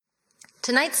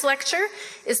Tonight's lecture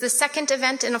is the second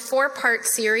event in a four-part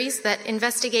series that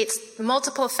investigates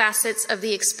multiple facets of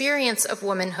the experience of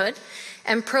womanhood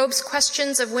and probes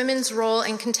questions of women's role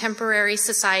in contemporary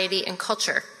society and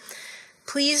culture.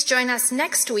 Please join us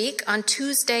next week on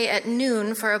Tuesday at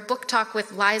noon for a book talk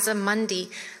with Liza Mundy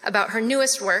about her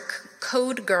newest work,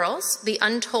 Code Girls, the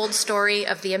untold story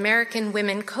of the American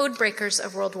women code breakers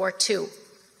of World War II.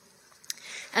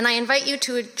 And I invite you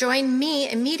to join me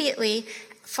immediately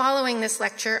following this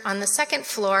lecture on the second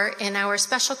floor in our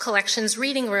Special Collections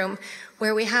reading room,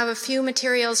 where we have a few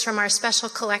materials from our special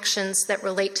collections that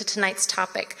relate to tonight's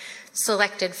topic,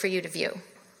 selected for you to view.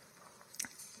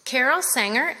 Carol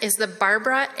Sanger is the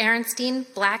Barbara Ehrenstein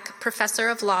Black Professor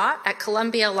of Law at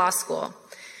Columbia Law School.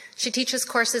 She teaches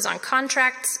courses on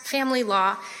contracts, family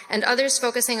law, and others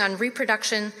focusing on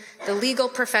reproduction, the legal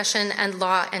profession, and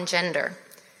law and gender.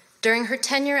 During her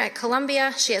tenure at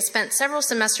Columbia, she has spent several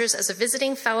semesters as a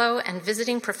visiting fellow and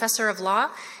visiting professor of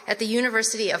law at the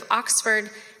University of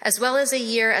Oxford, as well as a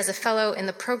year as a fellow in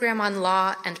the program on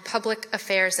law and public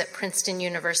affairs at Princeton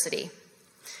University.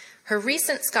 Her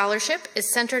recent scholarship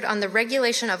is centered on the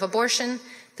regulation of abortion,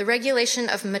 the regulation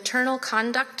of maternal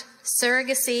conduct,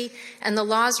 surrogacy, and the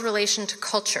law's relation to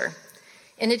culture.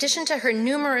 In addition to her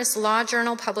numerous law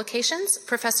journal publications,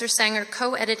 Professor Sanger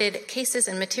co-edited Cases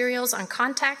and Materials on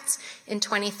Contacts in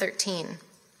 2013.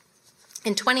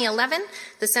 In 2011,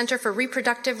 the Center for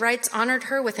Reproductive Rights honored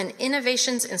her with an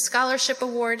Innovations in Scholarship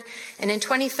Award, and in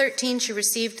 2013 she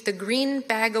received the Green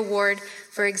Bag Award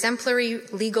for exemplary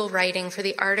legal writing for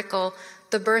the article,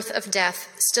 The Birth of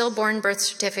Death, Stillborn Birth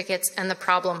Certificates and the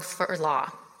Problem for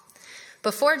Law.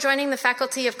 Before joining the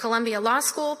faculty of Columbia Law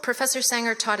School, Professor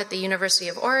Sanger taught at the University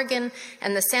of Oregon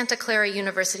and the Santa Clara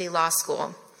University Law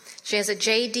School. She has a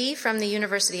JD from the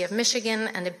University of Michigan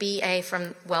and a BA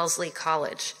from Wellesley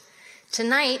College.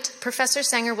 Tonight, Professor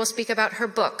Sanger will speak about her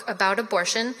book about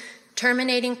abortion,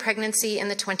 Terminating Pregnancy in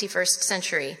the 21st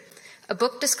Century, a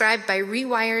book described by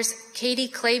Rewire's Katie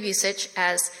Klebusich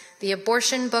as the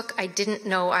abortion book I didn't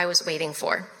know I was waiting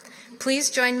for.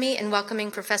 Please join me in welcoming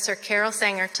Professor Carol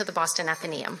Sanger to the Boston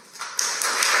Athenaeum.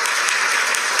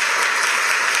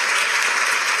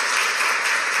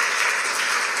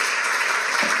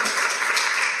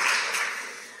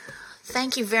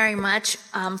 Thank you very much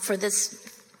for this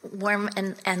warm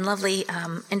and lovely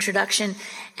introduction,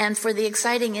 and for the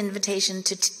exciting invitation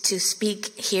to speak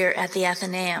here at the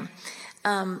Athenaeum.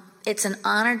 It's an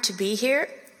honor to be here.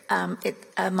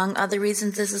 Among other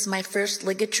reasons, this is my first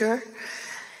ligature.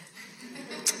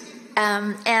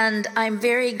 And I'm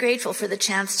very grateful for the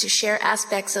chance to share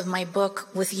aspects of my book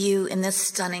with you in this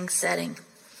stunning setting.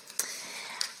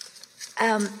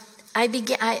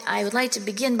 I would like to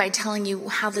begin by telling you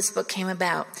how this book came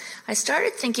about. I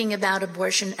started thinking about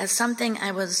abortion as something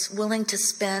I was willing to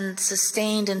spend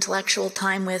sustained intellectual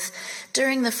time with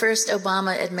during the first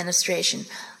Obama administration.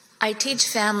 I teach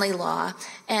family law,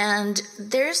 and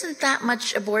there isn't that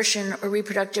much abortion or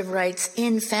reproductive rights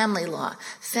in family law.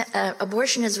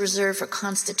 Abortion is reserved for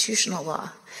constitutional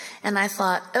law. And I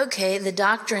thought, okay, the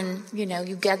doctrine, you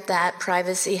get that,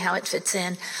 privacy, how it fits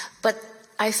in. But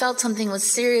I felt something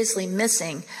was seriously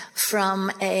missing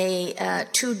from a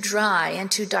too dry and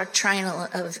too doctrinal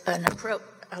of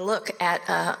a look at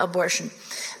abortion.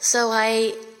 So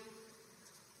I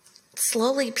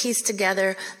slowly pieced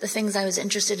together the things I was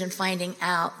interested in finding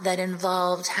out that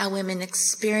involved how women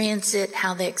experience it,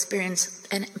 how they experience,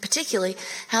 and particularly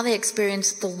how they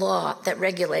experience the law that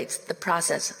regulates the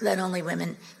process that only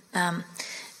women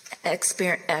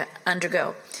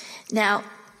undergo. Now,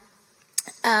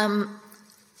 the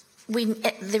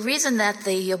reason that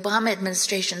the Obama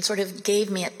administration sort of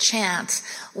gave me a chance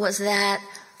was that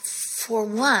for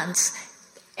once,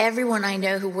 everyone I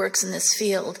know who works in this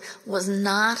field was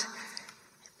not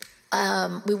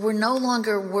we were no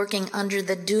longer working under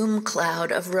the doom cloud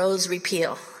of Roe's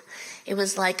repeal. It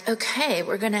was like, okay,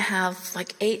 we're going to have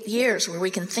like 8 years where we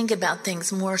can think about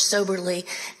things more soberly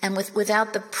and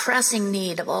without the pressing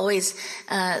need of always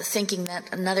thinking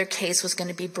that another case was going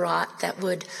to be brought that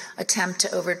would attempt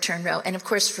to overturn Roe. And of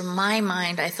course, from my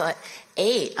mind, I thought,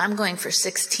 8, I'm going for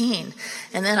 16.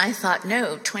 And then I thought,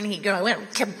 no, 20,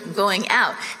 kept going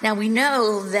out. Now we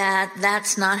know that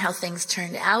that's not how things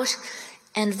turned out.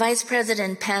 And Vice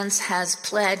President Pence has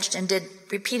pledged and did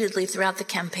repeatedly throughout the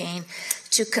campaign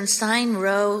to consign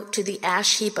Roe to the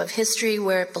ash heap of history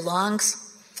where it belongs.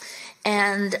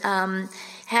 And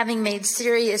having made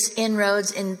serious inroads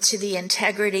into the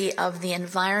integrity of the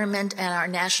environment and our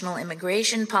national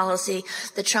immigration policy,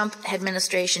 the Trump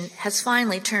administration has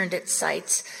finally turned its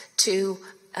sights to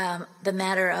the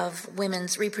matter of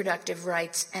women's reproductive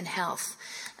rights and health.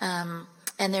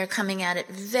 and they're coming at it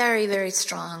very, very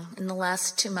strong. In the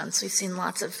last 2 months, we've seen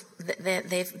lots of,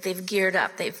 they've geared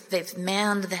up. They've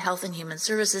manned the Health and Human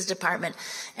Services Department,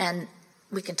 and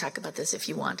we can talk about this if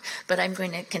you want, but I'm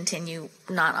going to continue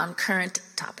not on current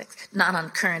topics, not on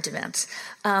current events.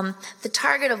 The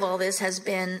target of all this has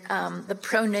been the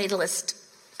pro-natalist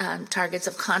targets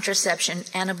of contraception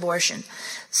and abortion.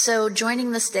 So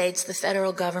joining the states, the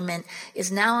federal government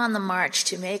is now on the march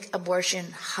to make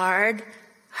abortion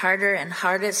harder and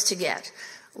hardest to get,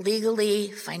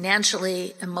 legally,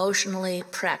 financially, emotionally,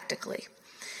 practically.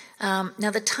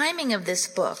 Now, the timing of this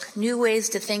book, New Ways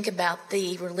to Think About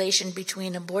the Relation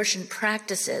Between Abortion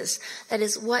Practices, that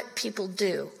is what people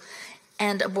do,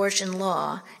 and abortion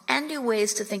law, and New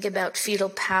Ways to Think About Fetal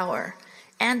Power,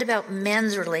 and about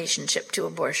men's relationship to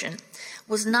abortion,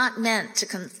 was not meant to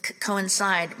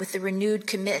coincide with the renewed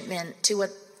commitment to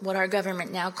what our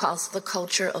government now calls the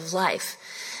culture of life.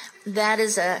 That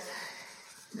is a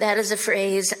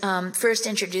phrase first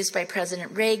introduced by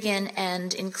President Reagan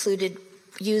and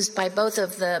used by both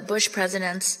of the Bush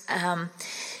presidents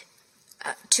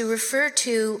to refer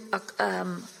to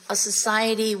a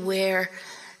society where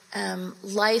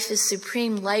life is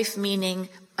supreme, life meaning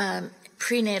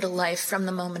prenatal life from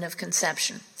the moment of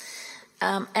conception.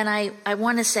 And I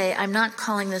want to say I'm not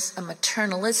calling this a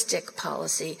maternalistic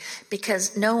policy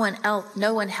because no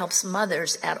one helps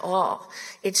mothers at all.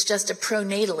 It's just a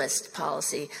pronatalist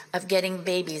policy of getting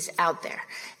babies out there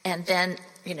and then,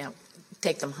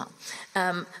 take them home.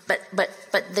 But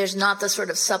there's not the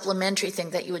sort of supplementary thing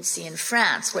that you would see in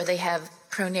France where they have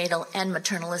pronatal and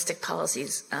maternalistic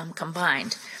policies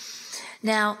combined.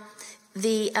 Now,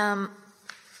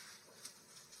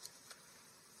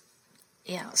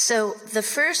 so the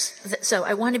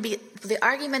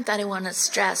argument that I want to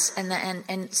stress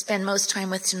and spend most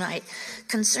time with tonight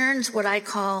concerns what I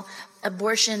call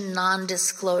abortion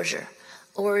non-disclosure,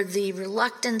 or the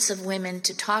reluctance of women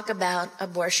to talk about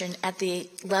abortion at the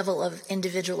level of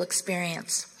individual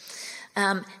experience.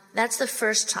 That's the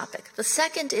first topic. The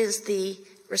second is the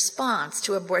response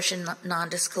to abortion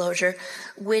non-disclosure,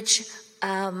 which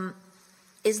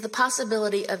is the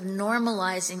possibility of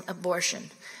normalizing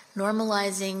abortion,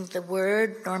 normalizing the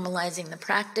word, normalizing the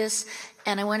practice,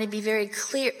 and I want to be very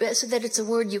clear so that it's a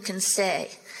word you can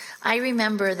say. I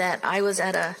remember that I was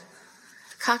at a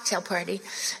cocktail party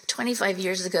 25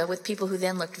 years ago with people who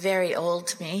then looked very old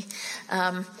to me.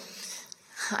 I've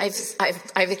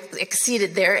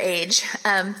exceeded their age.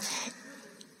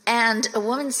 And a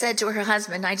woman said to her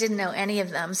husband, I didn't know any of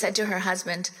them, said to her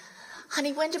husband,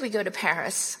 honey, when did we go to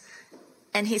Paris?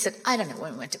 And he said, I don't know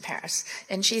when we went to Paris.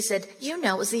 And she said,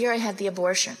 it was the year I had the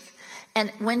abortion.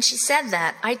 And when she said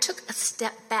that, I took a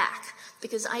step back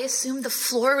because I assumed the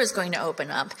floor was going to open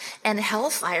up and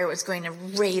hellfire was going to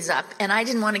raise up. And I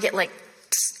didn't want to get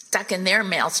stuck in their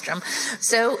maelstrom.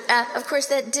 So, of course,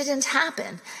 that didn't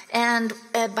happen. And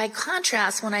by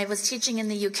contrast, when I was teaching in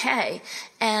the UK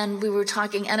and we were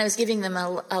talking, and I was giving them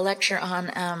a lecture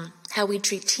on how we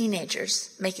treat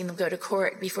teenagers, making them go to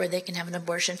court before they can have an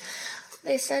abortion,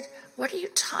 they said, what are you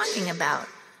talking about?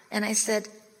 And I said,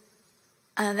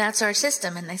 that's our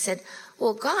system. And they said,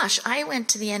 well, gosh, I went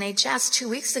to the NHS 2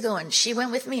 weeks ago and she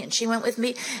went with me and she went with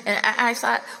me. And I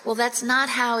thought, well, that's not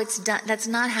how it's done. That's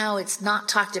not how it's not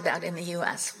talked about in the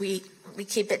U.S. We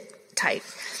keep it tight.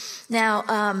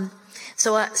 Now,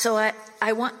 so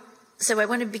I want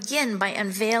to begin by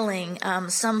unveiling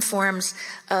some forms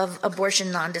of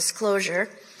abortion non-disclosure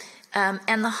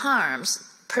and the harms,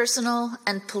 personal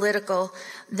and political,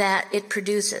 that it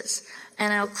produces.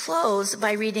 And I'll close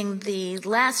by reading the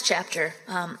last chapter,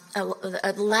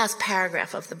 the last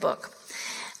paragraph of the book.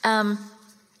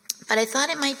 But I thought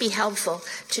it might be helpful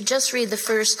to just read the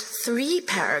first 3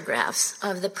 paragraphs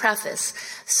of the preface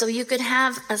so you could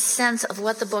have a sense of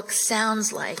what the book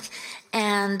sounds like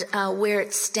and where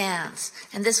it stands.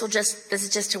 And this is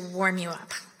just to warm you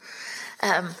up.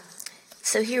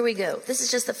 So here we go. This is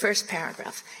just the first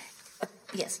paragraph.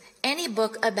 Yes, any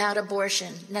book about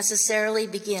abortion necessarily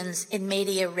begins in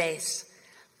media res.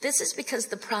 This is because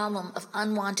the problem of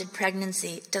unwanted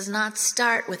pregnancy does not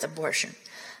start with abortion.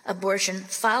 Abortion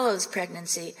follows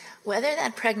pregnancy, whether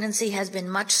that pregnancy has been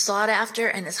much sought after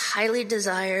and is highly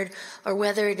desired, or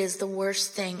whether it is the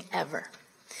worst thing ever.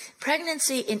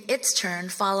 Pregnancy, in its turn,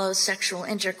 follows sexual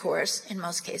intercourse, in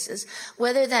most cases,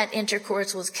 whether that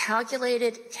intercourse was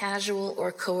calculated, casual,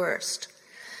 or coerced.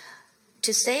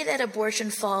 To say that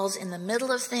abortion falls in the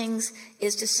middle of things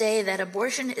is to say that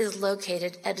abortion is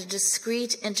located at a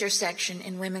discrete intersection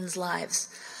in women's lives.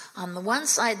 On the one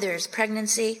side, there is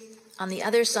pregnancy. On the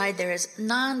other side, there is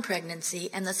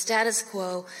non-pregnancy and the status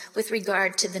quo with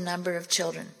regard to the number of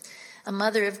children. A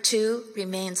mother of two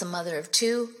remains a mother of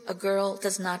two. A girl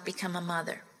does not become a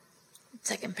mother.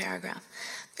 Second paragraph.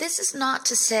 This is not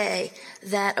to say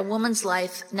that a woman's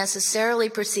life necessarily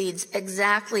proceeds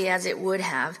exactly as it would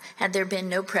have had there been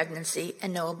no pregnancy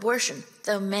and no abortion,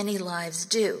 though many lives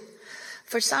do.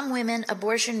 For some women,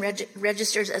 abortion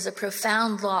registers as a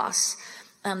profound loss.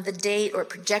 The date or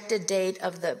projected date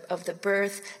of the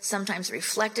birth, sometimes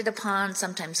reflected upon,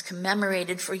 sometimes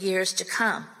commemorated for years to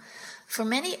come. For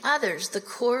many others, the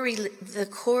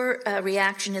core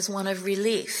reaction is one of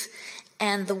relief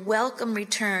and the welcome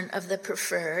return of the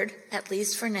preferred, at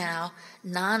least for now,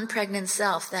 non-pregnant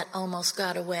self that almost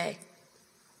got away.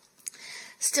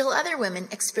 Still other women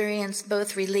experience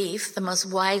both relief, the most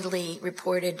widely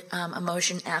reported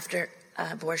emotion after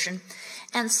abortion,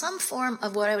 and some form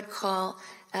of what I would call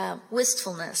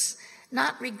wistfulness.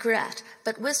 Not regret,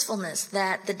 but wistfulness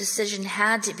that the decision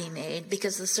had to be made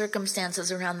because the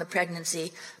circumstances around the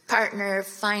pregnancy, partner,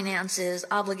 finances,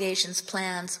 obligations,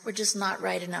 plans, were just not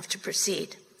right enough to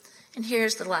proceed. And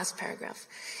here's the last paragraph.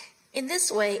 In this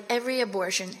way, every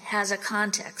abortion has a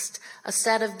context, a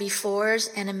set of befores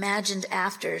and imagined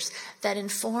afters that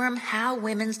inform how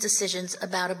women's decisions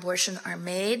about abortion are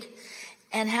made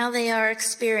and how they are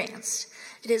experienced.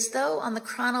 It is as though on the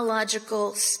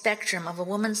chronological spectrum of a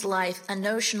woman's life, a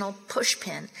notional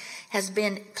pushpin has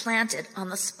been planted on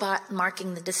the spot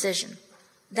marking the decision.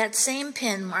 That same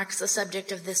pin marks the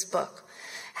subject of this book,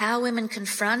 how women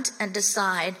confront and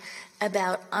decide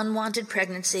about unwanted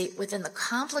pregnancy within the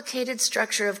complicated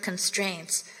structure of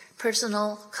constraints,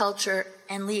 personal, culture,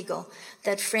 and legal,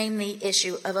 that frame the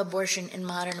issue of abortion in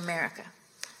modern America.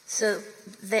 So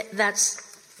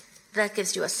that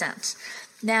gives you a sense.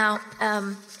 Now,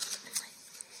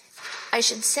 I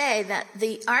should say that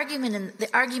the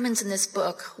arguments in this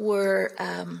book were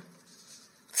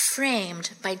framed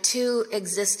by two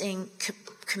existing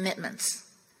commitments.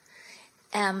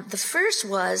 The first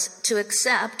was to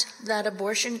accept that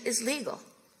abortion is legal.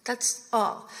 That's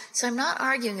all. So I'm not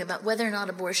arguing about whether or not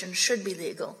abortion should be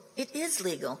legal. It is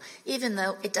legal, even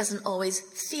though it doesn't always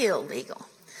feel legal.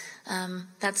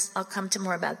 I'll come to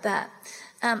more about that.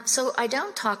 So I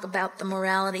don't talk about the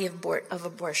morality of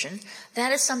abortion.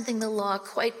 That is something the law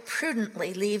quite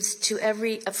prudently leaves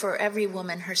for every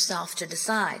woman herself to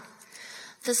decide.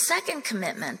 The second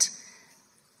commitment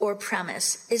or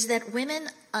premise is that women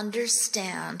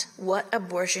understand what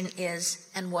abortion is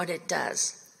and what it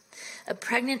does.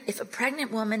 If a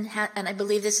pregnant woman, and I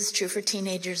believe this is true for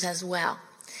teenagers as well,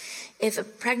 if a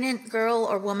pregnant girl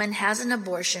or woman has an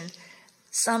abortion,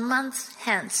 some months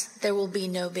hence there will be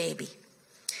no baby.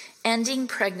 Ending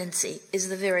pregnancy is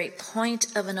the very point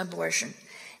of an abortion,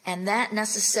 and that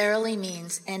necessarily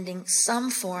means ending some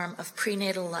form of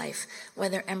prenatal life,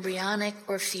 whether embryonic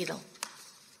or fetal.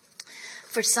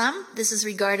 For some, this is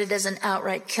regarded as an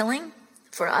outright killing.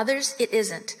 For others, it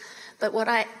isn't. But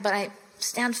I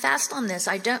stand fast on this.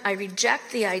 I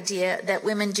reject the idea that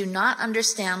women do not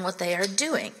understand what they are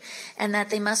doing, and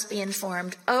that they must be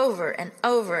informed over and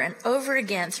over and over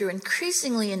again through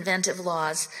increasingly inventive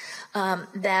laws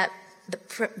that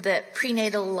the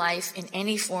prenatal life in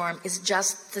any form is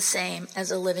just the same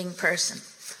as a living person.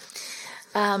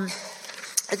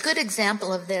 A good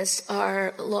example of this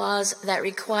are laws that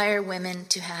require women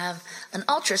to have an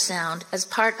ultrasound as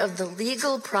part of the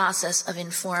legal process of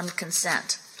informed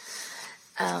consent.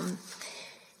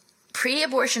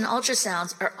 Pre-abortion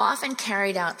ultrasounds are often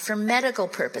carried out for medical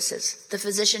purposes. The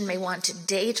physician may want to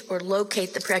date or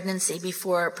locate the pregnancy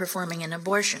before performing an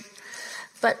abortion.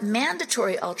 But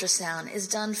mandatory ultrasound is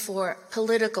done for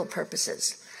political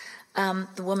purposes.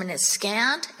 The woman is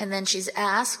scanned, and then she's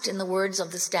asked, in the words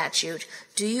of the statute,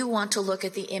 do you want to look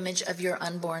at the image of your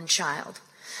unborn child?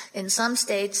 In some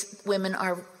states,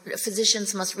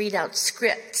 physicians must read out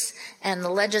scripts, and the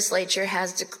legislature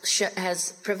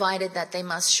has provided that they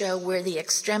must show where the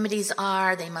extremities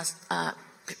are. They must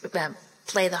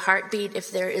play the heartbeat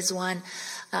if there is one.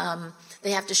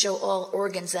 They have to show all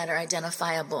organs that are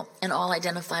identifiable and all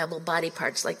identifiable body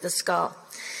parts like the skull.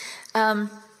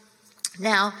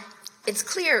 Now, it's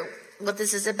clear what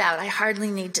this is about. I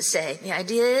hardly need to say. The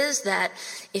idea is that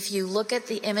if you look at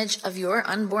the image of your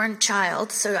unborn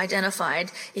child, so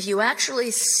identified, if you actually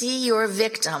see your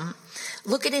victim,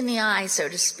 look it in the eye, so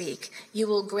to speak, you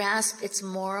will grasp its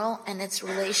moral and its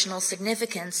relational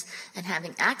significance, and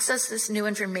having accessed this new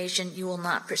information, you will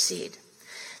not proceed.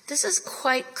 This is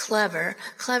quite clever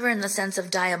in the sense of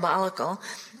diabolical,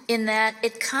 in that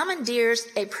it commandeers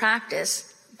a practice,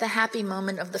 the happy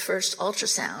moment of the first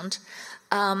ultrasound,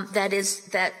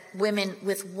 that women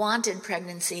with wanted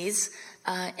pregnancies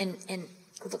and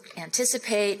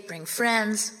anticipate, bring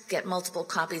friends, get multiple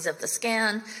copies of the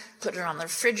scan, put it on the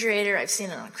refrigerator. I've seen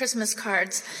it on Christmas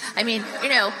cards. I mean,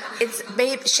 it's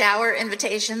baby shower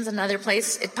invitations, another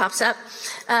place it pops up.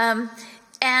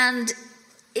 And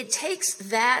it takes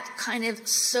that kind of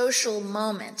social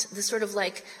moment, the sort of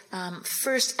like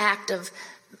first act of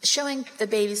showing the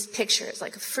baby's pictures,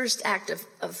 like a first act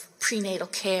of prenatal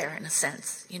care, in a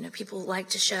sense. People like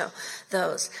to show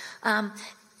those.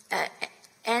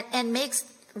 And makes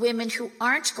women who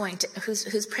aren't going to,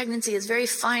 whose pregnancy is very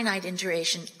finite in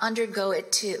duration, undergo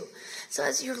it too. So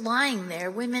as you're lying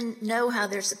there, women know how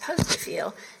they're supposed to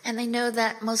feel, and they know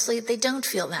that mostly they don't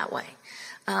feel that way.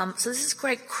 So this is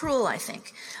quite cruel, I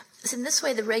think. So in this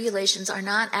way, the regulations are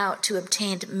not out to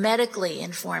obtain medically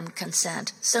informed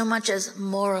consent so much as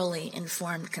morally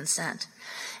informed consent.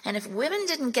 And if women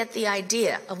didn't get the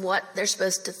idea of what they're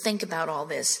supposed to think about all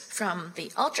this from the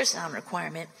ultrasound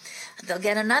requirement, they'll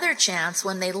get another chance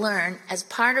when they learn, as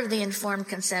part of the informed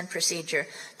consent procedure,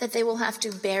 that they will have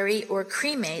to bury or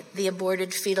cremate the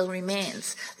aborted fetal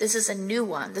remains. This is a new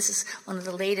one. This is one of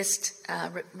the latest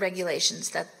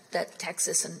regulations that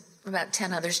Texas and about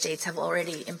 10 other states have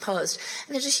already imposed.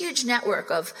 And there's a huge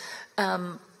network of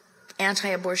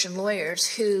anti-abortion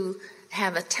lawyers who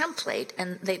have a template,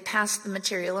 and they pass the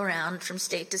material around from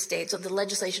state to state, so the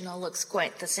legislation all looks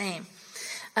quite the same.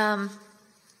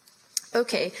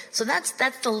 Okay, so that's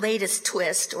the latest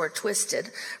twist or twisted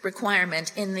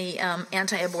requirement in the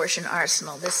anti-abortion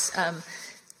arsenal, this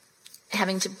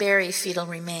having to bury fetal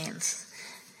remains.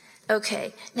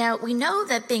 Okay, now we know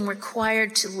that being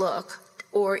required to look,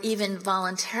 or even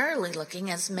voluntarily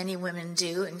looking, as many women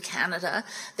do in Canada.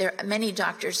 There are many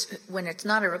doctors, when it's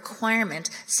not a requirement,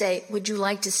 say, would you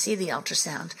like to see the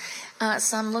ultrasound?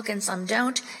 Some look and some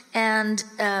don't, and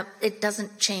it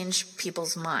doesn't change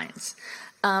people's minds.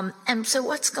 And so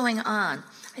what's going on?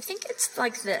 I think it's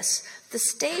like this.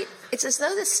 It's as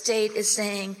though the state is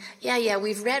saying, yeah,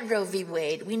 we've read Roe v.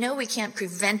 Wade. We know we can't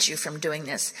prevent you from doing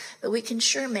this, but we can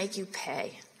sure make you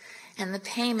pay. And the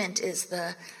payment is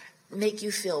make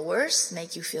you feel worse,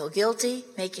 make you feel guilty,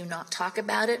 make you not talk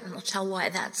about it, and we'll tell why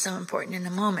that's so important in a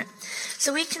moment.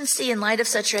 So we can see, in light of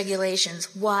such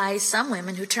regulations, why some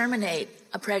women who terminate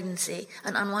a pregnancy,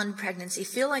 an unwanted pregnancy,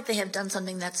 feel like they have done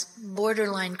something that's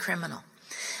borderline criminal.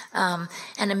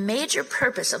 And a major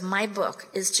purpose of my book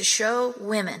is to show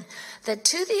women that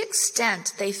to the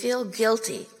extent they feel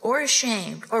guilty or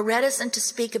ashamed or reticent to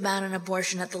speak about an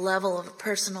abortion at the level of a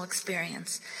personal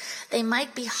experience, they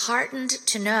might be heartened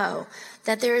to know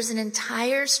that there is an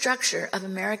entire structure of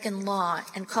American law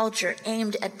and culture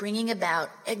aimed at bringing about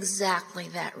exactly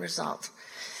that result.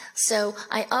 So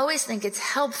I always think it's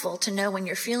helpful to know when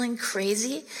you're feeling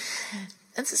crazy,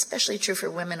 that's especially true for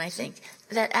women, I think,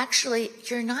 that actually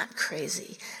you're not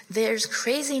crazy. There's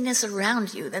craziness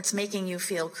around you that's making you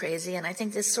feel crazy, and I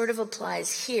think this sort of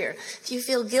applies here. If you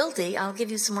feel guilty, I'll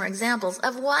give you some more examples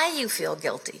of why you feel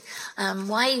guilty,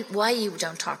 why you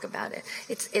don't talk about it.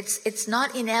 It's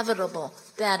not inevitable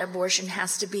that abortion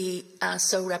has to be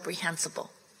so reprehensible.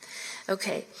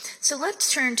 Okay, so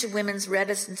let's turn to women's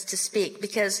reticence to speak,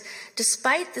 because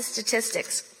despite the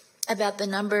statistics about the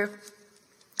number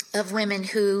of women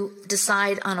who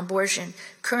decide on abortion,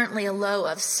 currently a low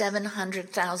of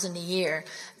 700,000 a year,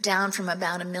 down from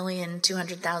about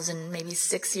 1,200,000 maybe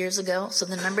 6 years ago. So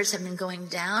the numbers have been going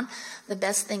down. The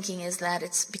best thinking is that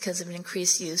it's because of an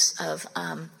increased use of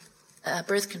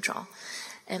birth control.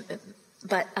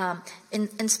 But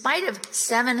in spite of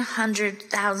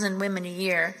 700,000 women a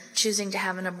year choosing to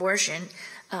have an abortion,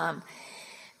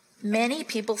 many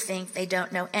people think they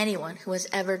don't know anyone who has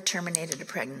ever terminated a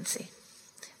pregnancy.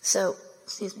 So,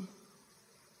 excuse me.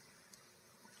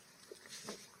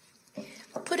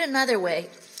 Put another way,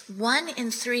 1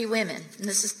 in 3 women, and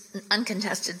this is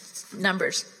uncontested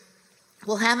numbers,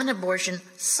 will have an abortion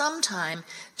sometime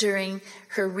during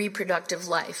her reproductive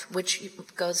life, which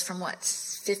goes from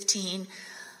 15,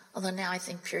 although now I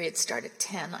think periods start at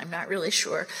 10, I'm not really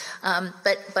sure,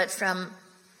 but from,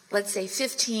 let's say,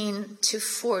 15 to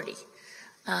 40.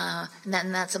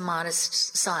 And that's a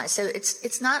modest size. So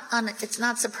it's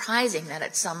not surprising that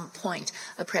at some point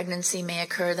a pregnancy may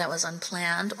occur that was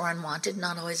unplanned or unwanted,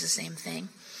 not always the same thing.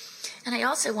 And I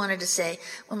also wanted to say,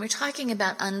 when we're talking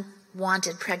about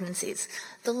unwanted pregnancies,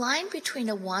 the line between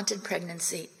a wanted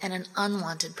pregnancy and an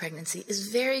unwanted pregnancy is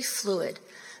very fluid.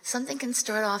 Something can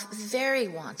start off very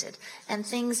wanted, and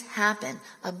things happen.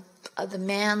 The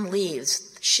man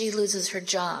leaves, she loses her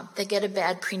job, they get a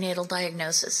bad prenatal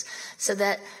diagnosis, so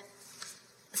that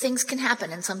things can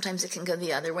happen, and sometimes it can go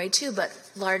the other way too, but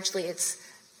largely it's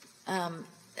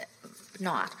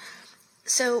not.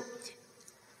 So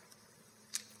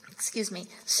Excuse me.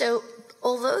 So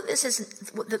although this is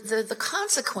the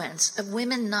consequence of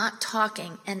women not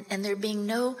talking and there being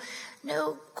no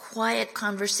quiet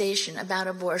conversation about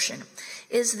abortion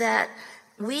is that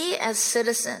we as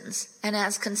citizens and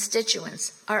as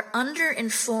constituents are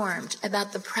underinformed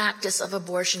about the practice of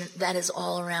abortion that is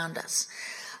all around us.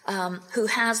 Who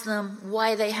has them,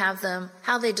 why they have them,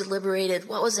 how they deliberated,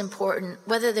 what was important,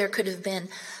 whether there could have been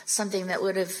something that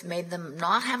would have made them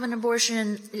not have an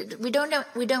abortion. We don't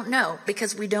know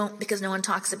because no one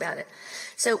talks about it.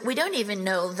 So we don't even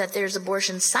know that there's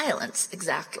abortion silence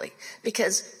exactly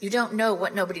because you don't know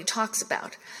what nobody talks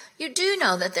about. You do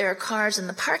know that there are cars in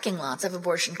the parking lots of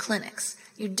abortion clinics.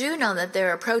 You do know that there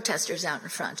are protesters out in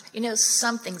front. You know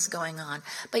something's going on,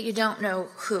 but you don't know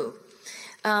who.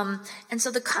 And so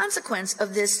the consequence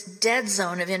of this dead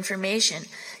zone of information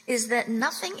is that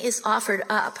nothing is offered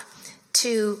up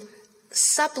to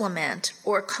supplement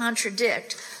or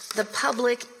contradict the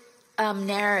public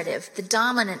narrative, the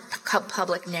dominant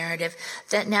public narrative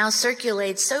that now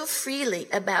circulates so freely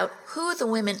about who the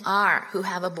women are who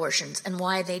have abortions and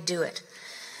why they do it.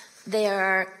 They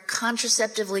are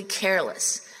contraceptively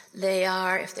careless. They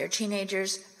are, if they're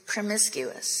teenagers,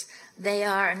 promiscuous. They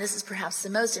are, and this is perhaps the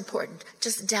most important,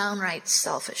 just downright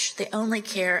selfish. They only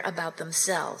care about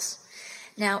themselves.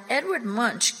 Now, Edward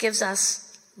Munch gives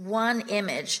us one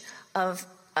image of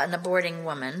an aborting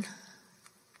woman.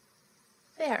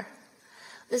 There.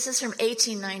 This is from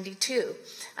 1892.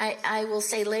 I will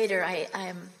say later,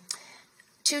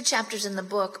 two chapters in the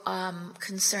book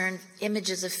concern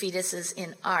images of fetuses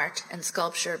in art and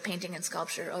sculpture, painting and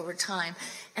sculpture over time.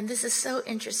 And this is so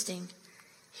interesting.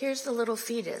 Here's the little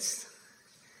fetus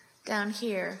down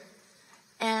here,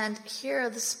 and here are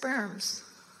the sperms.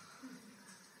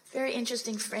 Very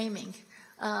interesting framing.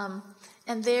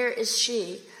 And there is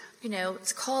she. You know,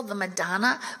 it's called the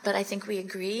Madonna, but I think we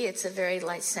agree it's a very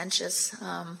licentious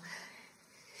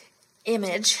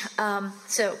image.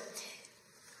 So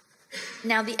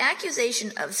now the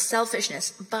accusation of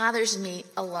selfishness bothers me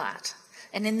a lot.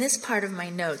 And in this part of my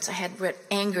notes, I had what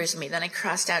angers me. Then I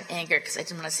crossed out anger because I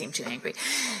didn't want to seem too angry.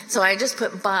 So I just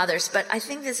put bothers. But I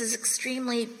think this is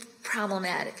extremely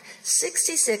problematic.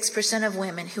 66% of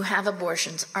women who have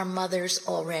abortions are mothers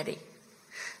already.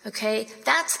 Okay?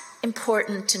 That's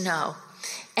important to know.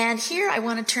 And here I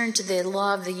want to turn to the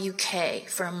law of the UK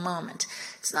for a moment.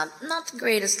 It's not the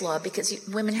greatest law because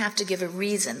women have to give a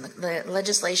reason. The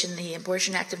legislation, the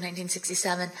Abortion Act of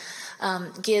 1967,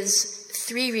 gives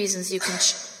three reasons you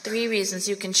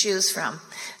can choose from,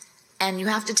 and you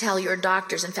have to tell your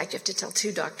doctors. In fact, you have to tell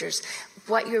two doctors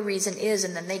what your reason is,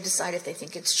 and then they decide if they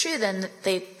think it's true. Then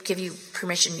they give you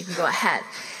permission. You can go ahead.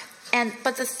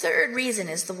 But the third reason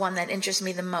is the one that interests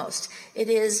me the most. It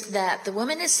is that the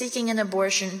woman is seeking an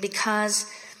abortion because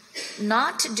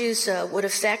not to do so would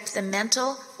affect the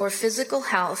mental or physical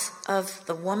health of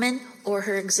the woman or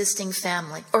her existing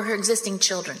family or her existing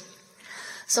children.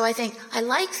 So I think I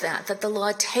like that the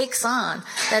law takes on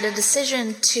that a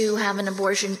decision to have an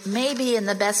abortion may be in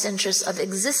the best interest of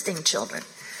existing children.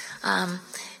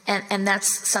 And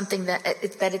that's something that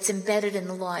it's embedded in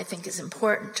the law, I think, is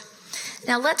important.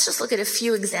 Now let's just look at a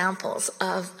few examples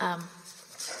of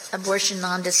abortion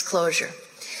non-disclosure.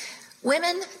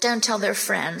 Women don't tell their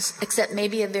friends, except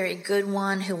maybe a very good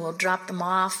one who will drop them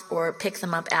off or pick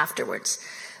them up afterwards.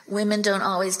 Women don't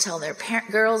always tell their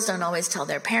girls don't always tell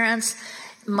their parents.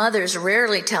 Mothers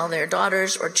rarely tell their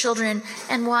daughters or children,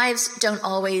 and wives don't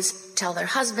always tell their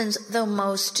husbands, though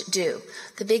most do.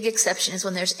 The big exception is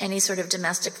when there's any sort of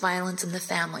domestic violence in the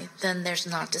family. Then there's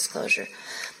not disclosure.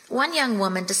 One young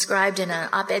woman described in an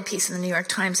op-ed piece in the New York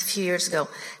Times a few years ago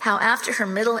how after her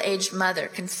middle-aged mother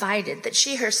confided that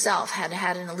she herself had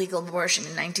had an illegal abortion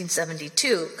in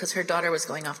 1972 because her daughter was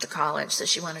going off to college, so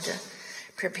she wanted to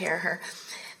prepare her.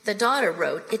 The daughter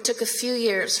wrote, "It took a few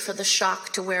years for the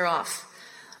shock to wear off.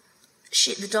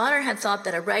 The daughter had thought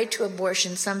that a right to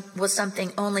abortion was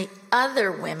something only other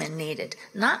women needed,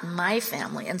 not my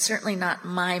family, and certainly not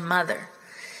my mother.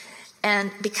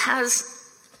 And because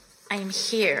I'm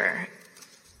here,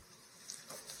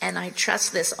 and I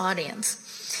trust this audience,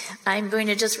 I'm going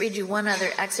to just read you one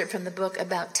other excerpt from the book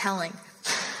about telling.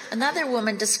 Another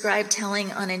woman described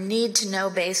telling on a need-to-know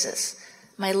basis.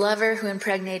 My lover who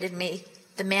impregnated me,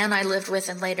 the man I lived with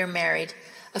and later married,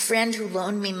 a friend who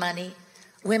loaned me money,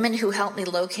 women who helped me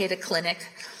locate a clinic."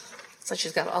 So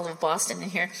she's got all of Boston in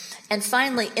here. "And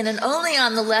finally, in an only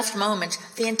on the left moment,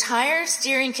 the entire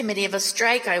steering committee of a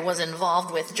strike I was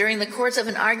involved with during the course of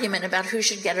an argument about who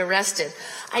should get arrested.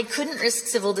 I couldn't risk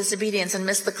civil disobedience and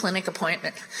miss the clinic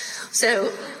appointment."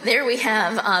 So there we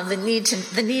have the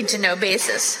need to know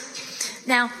basis.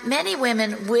 Now, many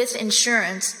women with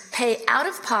insurance pay out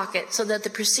of pocket so that the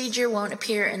procedure won't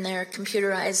appear in their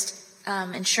computerized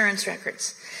insurance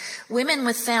records. Women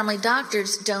with family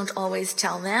doctors don't always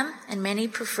tell them, and many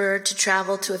prefer to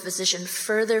travel to a physician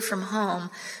further from home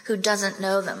who doesn't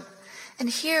know them. And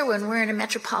here, when we're in a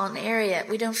metropolitan area,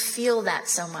 we don't feel that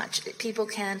so much.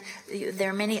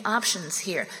 There are many options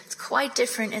here. It's quite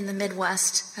different in the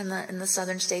Midwest and in the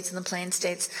southern states and the plain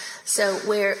states. So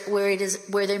where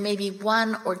there may be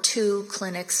one or two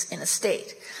clinics in a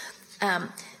state.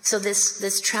 So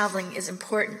this traveling is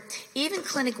important. Even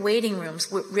clinic waiting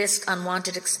rooms risk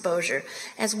unwanted exposure.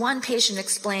 As one patient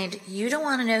explained, you don't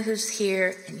want to know who's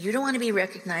here, and you don't want to be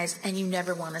recognized, and you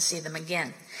never want to see them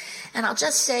again. And I'll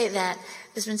just say that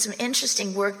there's been some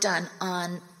interesting work done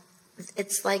on,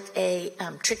 it's like a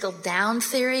trickle-down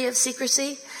theory of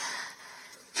secrecy.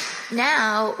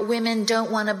 Now, women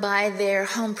don't want to buy their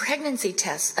home pregnancy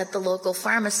tests at the local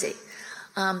pharmacy.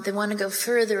 They want to go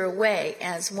further away.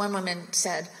 As one woman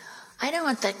said, I don't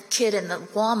want that kid in the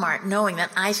Walmart knowing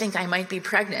that I think I might be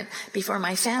pregnant before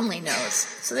my family knows.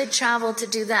 So they traveled to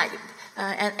do that.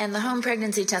 And the home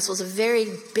pregnancy test was a very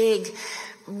big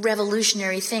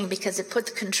revolutionary thing because it put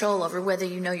the control over whether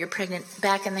you know you're pregnant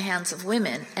back in the hands of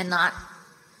women and not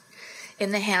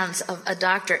in the hands of a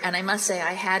doctor. And I must say,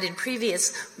 I had in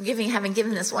previous having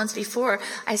given this once before,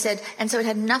 I said, and so it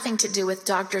had nothing to do with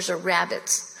doctors or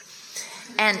rabbits.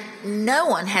 And no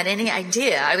one had any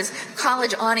idea. I was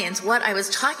college audience what I was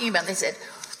talking about. They said,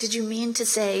 did you mean to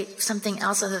say something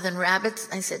else other than rabbits?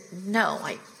 I said, no,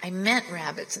 I meant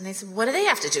rabbits. And they said, what do they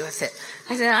have to do with it?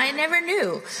 I said, I never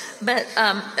knew. But,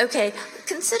 okay,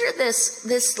 consider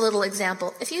this little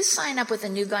example. If you sign up with a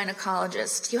new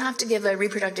gynecologist, you have to give a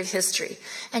reproductive history.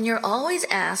 And you're always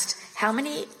asked, how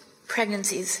many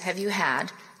pregnancies have you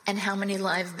had and how many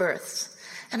live births?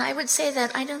 And I would say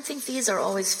that I don't think these are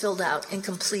always filled out in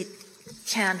complete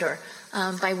candor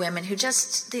by women who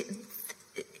just,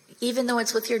 even though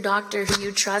it's with your doctor who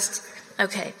you trust.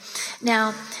 Okay.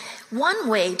 Now, one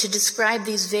way to describe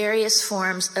these various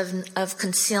forms of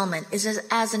concealment is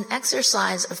as an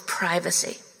exercise of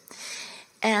privacy.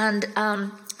 And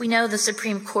we know the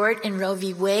Supreme Court in Roe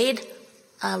v. Wade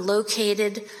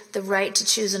located the right to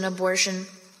choose an abortion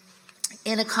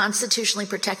in a constitutionally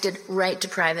protected right to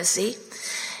privacy.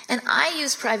 And I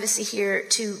use privacy here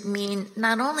to mean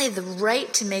not only the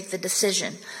right to make the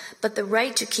decision, but the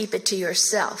right to keep it to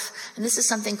yourself. And this is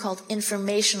something called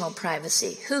informational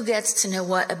privacy. Who gets to know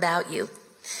what about you?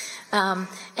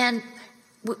 And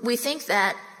we think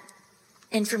that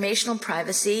informational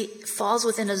privacy falls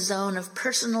within a zone of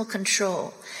personal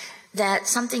control, that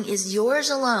something is yours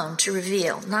alone to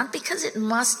reveal, not because it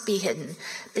must be hidden,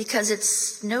 because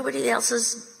it's nobody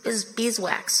else's is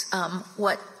beeswax,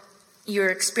 what you're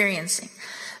experiencing.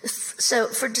 So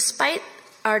despite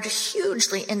our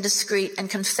hugely indiscreet and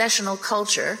confessional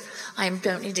culture, I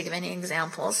don't need to give any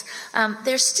examples,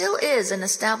 there still is an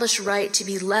established right to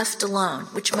be left alone,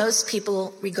 which most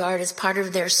people regard as part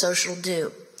of their social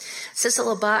due. Cecil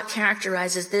Labat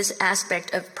characterizes this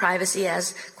aspect of privacy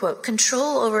as, quote,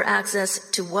 control over access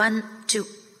to what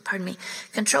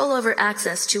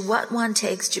one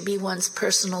takes to be one's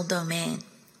personal domain.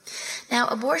 Now,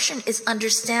 abortion is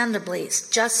understandably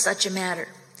just such a matter.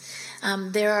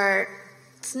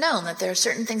 It's known that there are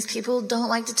certain things people don't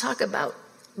like to talk about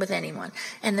with anyone.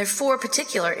 And there are 4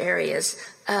 particular areas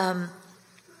that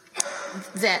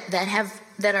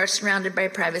are surrounded by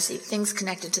privacy. Things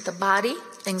connected to the body,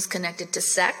 things connected to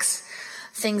sex,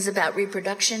 things about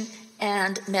reproduction,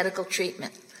 and medical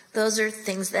treatment. Those are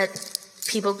things that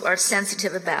people are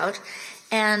sensitive about.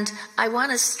 And I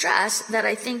want to stress that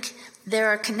I think there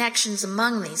are connections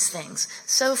among these things.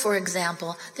 So, for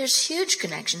example, there's huge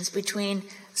connections between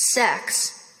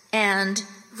sex and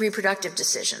reproductive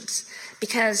decisions.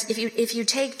 Because if you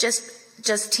take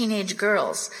just teenage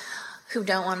girls who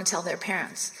don't want to tell their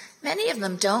parents, many of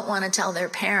them don't want to tell their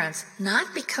parents,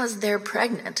 not because they're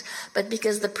pregnant, but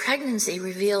because the pregnancy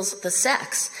reveals the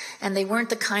sex, and they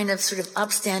weren't the kind of sort of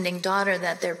upstanding daughter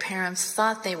that their parents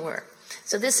thought they were.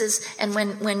 So this is, and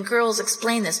when girls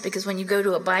explain this, because when you go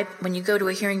to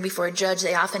a hearing before a judge,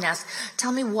 they often ask,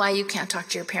 tell me why you can't talk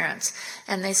to your parents.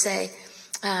 And they say,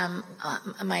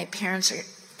 my parents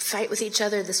fight with each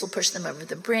other, this will push them over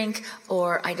the brink,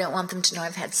 or I don't want them to know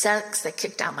I've had sex, they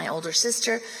kicked out my older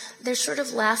sister. They're sort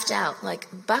of laughed out, like,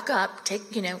 buck up,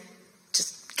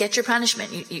 just get your punishment,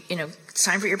 it's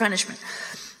time for your punishment.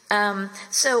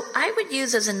 So I would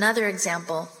use as another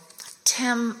example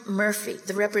Tim Murphy,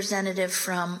 the representative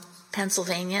from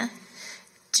Pennsylvania.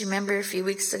 Do you remember a few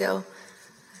weeks ago?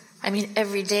 I mean,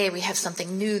 every day we have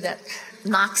something new that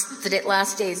knocks the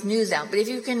last day's news out. But if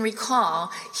you can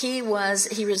recall, he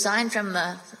resigned from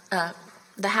the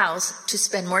the house to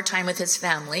spend more time with his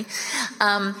family,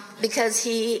 because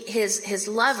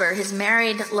his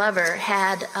married lover,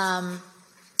 had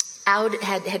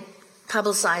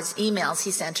publicized emails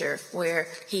he sent her where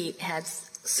he had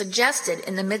suggested,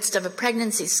 in the midst of a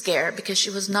pregnancy scare, because she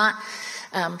was not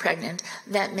pregnant,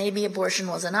 that maybe abortion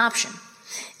was an option.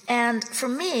 And for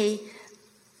me,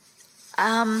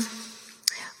 I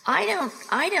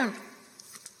don't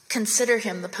consider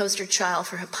him the poster child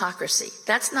for hypocrisy.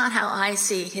 That's not how I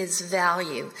see his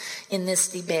value in this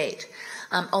debate,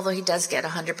 although he does get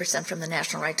 100% from the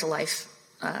National Right to Life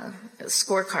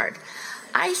scorecard.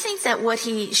 I think that what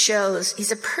he shows,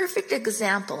 he's a perfect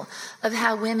example of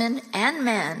how women and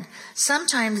men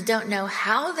sometimes don't know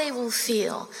how they will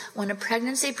feel when a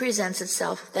pregnancy presents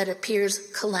itself that appears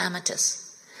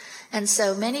calamitous. And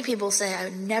so many people say, I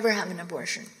would never have an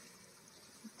abortion.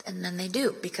 And then they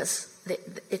do, because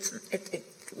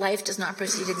life does not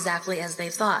proceed exactly as they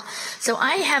thought. So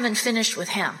I haven't finished with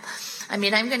him. I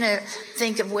mean, I'm going to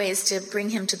think of ways to bring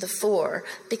him to the fore,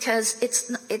 because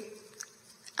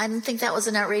I didn't think that was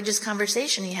an outrageous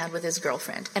conversation he had with his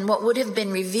girlfriend. And what would have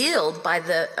been revealed by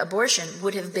the abortion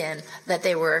would have been that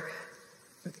they were,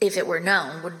 if it were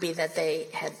known, would be that they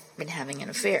had been having an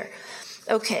affair.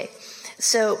 Okay,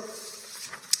 so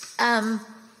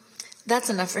that's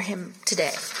enough for him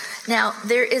today. Now,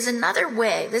 there is another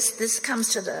way, this comes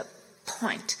to the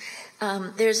point.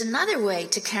 There's another way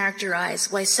to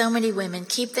characterize why so many women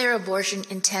keep their abortion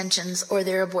intentions or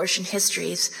their abortion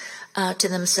histories to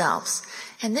themselves.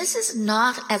 And this is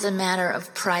not as a matter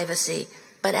of privacy,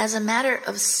 but as a matter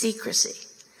of secrecy.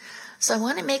 So I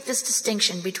want to make this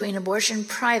distinction between abortion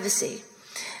privacy,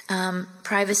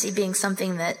 privacy being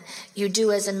something that you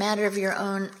do as a matter of your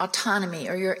own autonomy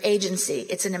or your agency.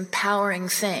 It's an empowering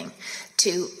thing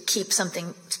to keep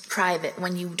something private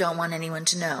when you don't want anyone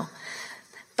to know.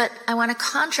 But I want to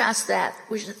contrast that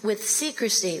with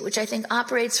secrecy, which I think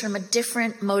operates from a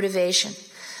different motivation.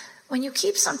 When you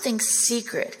keep something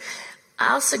secret,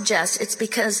 I'll suggest it's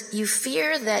because you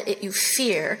fear that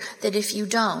if you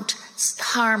don't,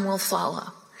 harm will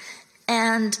follow.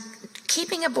 And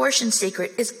keeping abortion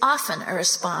secret is often a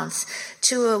response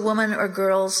to a woman or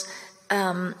girl's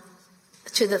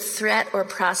to the threat or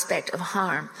prospect of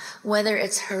harm, whether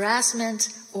it's harassment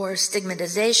or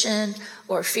stigmatization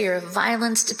or fear of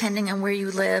violence, depending on where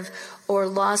you live, or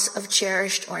loss of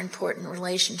cherished or important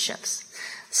relationships.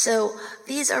 So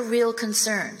these are real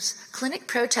concerns. Clinic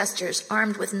protesters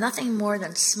armed with nothing more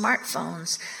than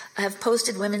smartphones have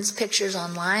posted women's pictures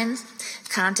online,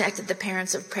 contacted the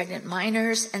parents of pregnant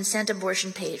minors, and sent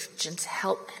abortion patients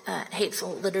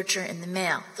hateful literature in the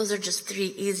mail. Those are just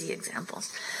 3 easy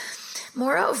examples.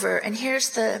 Moreover, and here's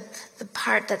the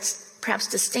part that's perhaps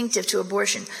distinctive to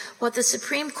abortion, what the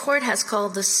Supreme Court has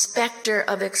called the specter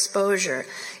of exposure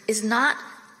is not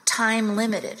time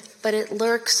limited, but it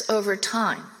lurks over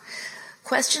time.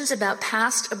 Questions about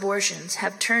past abortions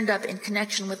have turned up in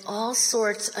connection with all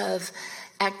sorts of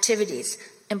activities,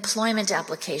 employment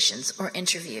applications or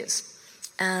interviews,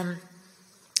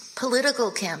 political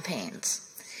campaigns,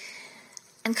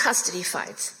 and custody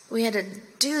fights. We had a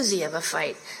doozy of a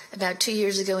fight about 2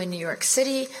 years ago in New York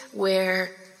City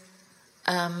where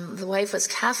the wife was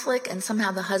Catholic, and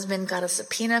somehow the husband got a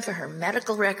subpoena for her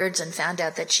medical records and found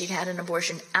out that she'd had an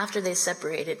abortion after they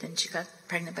separated, and she got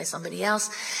pregnant by somebody else.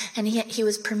 And he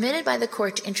was permitted by the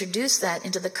court to introduce that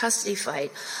into the custody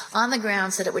fight on the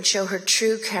grounds that it would show her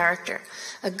true character,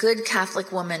 a good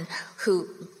Catholic woman who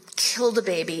killed a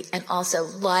baby and also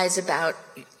lies about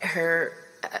her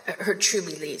true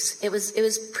beliefs. It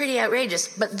was pretty outrageous,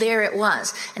 but there it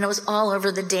was, and it was all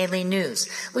over the Daily News,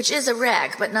 which is a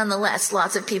rag, but nonetheless,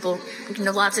 lots of people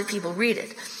read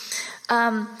it.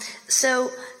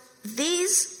 So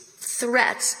these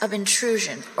threats of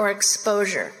intrusion or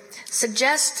exposure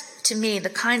suggest to me the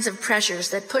kinds of pressures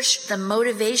that push the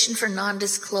motivation for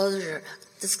non-disclosure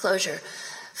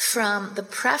from the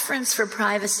preference for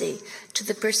privacy to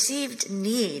the perceived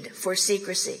need for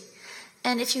secrecy.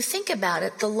 And if you think about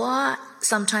it, the law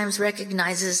sometimes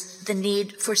recognizes the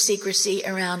need for secrecy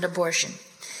around abortion.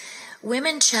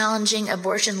 Women challenging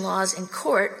abortion laws in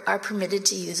court are permitted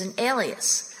to use an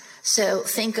alias. So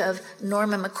think of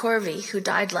Norma McCorvey, who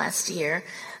died last year.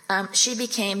 She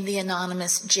became the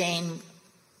anonymous Jane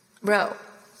Roe.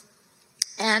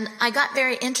 And I got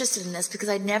very interested in this because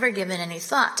I'd never given any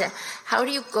thought to how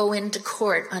do you go into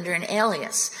court under an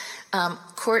alias.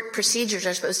 Court procedures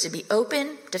are supposed to be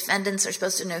open. Defendants are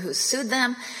supposed to know who sued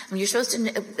them. I mean, you're supposed to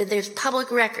know, there's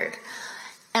public record.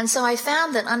 And so I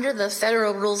found that under the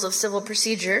Federal Rules of Civil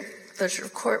Procedure,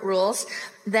 court rules,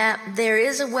 that there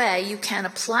is a way you can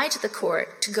apply to the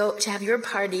court to have your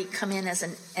party come in as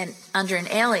under an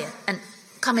alien and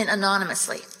come in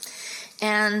anonymously.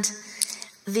 And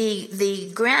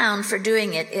the ground for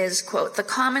doing it is, quote, the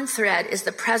common thread is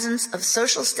the presence of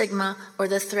social stigma or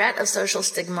the threat of social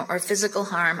stigma or physical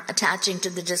harm attaching to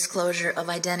the disclosure of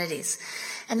identities.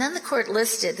 And then the court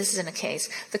listed, this is in a case,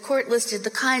 the court listed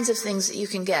the kinds of things that you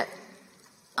can get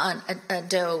on a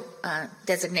DOE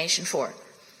designation for: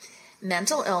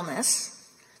 mental illness,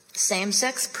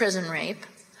 same-sex prison rape,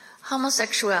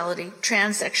 homosexuality,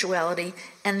 transsexuality,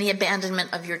 and the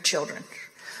abandonment of your children.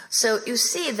 So you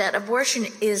see that abortion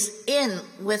is in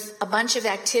with a bunch of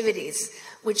activities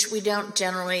which we don't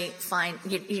generally find,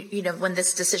 when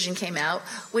this decision came out,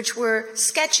 which were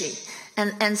sketchy.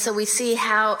 And so we see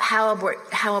how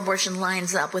abortion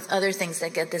lines up with other things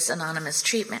that get this anonymous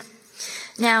treatment.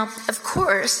 Now, of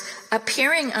course,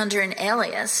 appearing under an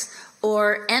alias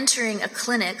or entering a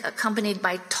clinic accompanied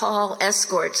by tall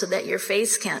escorts so that your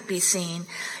face can't be seen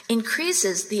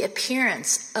increases the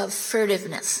appearance of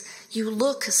furtiveness. You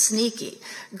look sneaky.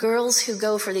 Girls who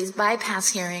go for these bypass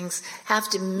hearings have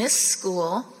to miss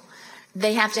school.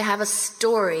 They have to have a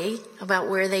story about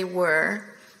where they were.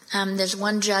 There's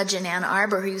one judge in Ann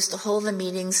Arbor who used to hold the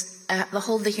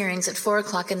hearings at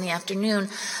 4:00 in the afternoon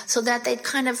so that they'd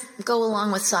kind of go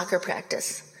along with soccer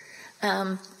practice.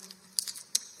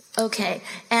 Okay,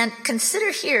 and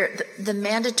consider here the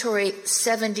mandatory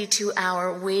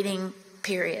 72-hour waiting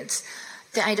periods.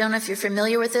 I don't know if you're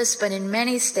familiar with this, but in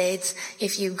many states,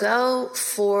 if you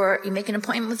you make an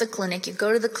appointment with the clinic, you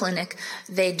go to the clinic,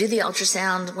 they do the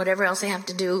ultrasound, whatever else they have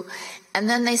to do, and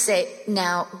then they say,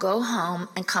 now go home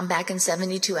and come back in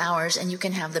 72 hours and you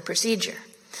can have the procedure.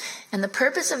 And the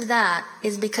purpose of that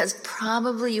is because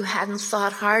probably you hadn't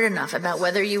thought hard enough about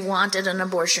whether you wanted an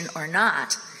abortion or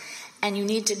not, and you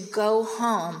need to go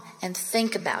home and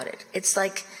think about it. It's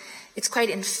quite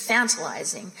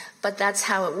infantilizing, but that's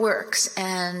how it works.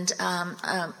 And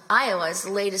Iowa is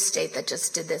the latest state that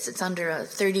just did this. It's under a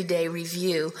 30-day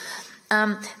review.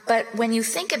 But when you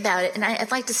think about it, and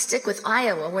I'd like to stick with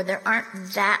Iowa, where there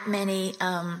aren't that many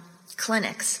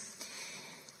clinics.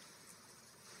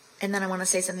 And then I want to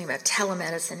say something about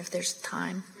telemedicine, if there's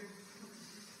time.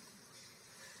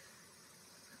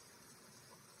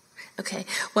 Okay.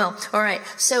 Well, all right.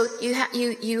 So you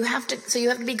have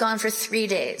to be gone for 3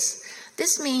 days.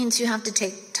 This means you have to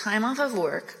take time off of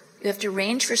work. You have to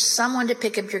arrange for someone to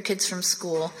pick up your kids from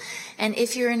school. And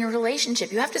if you're in a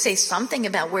relationship, you have to say something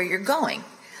about where you're going.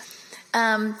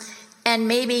 And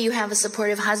maybe you have a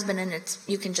supportive husband and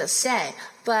you can just say.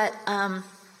 But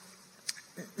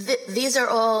these are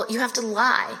all, you have to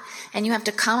lie. And you have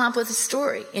to come up with a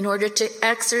story in order to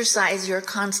exercise your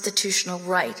constitutional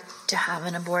right to have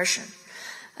an abortion.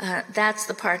 That's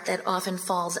the part that often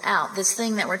falls out. This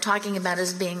thing that we're talking about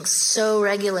as being so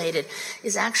regulated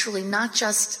is actually not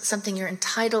just something you're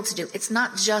entitled to do. It's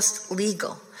not just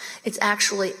legal. It's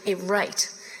actually a right.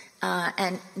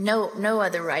 And no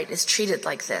other right is treated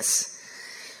like this.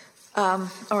 All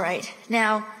right.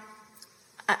 Now,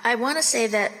 I want to say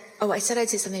that, I said I'd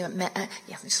say something about,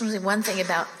 just want to say one thing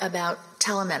about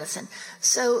telemedicine.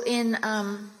 So in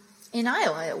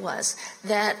Iowa it was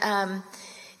that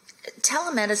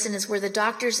telemedicine is where the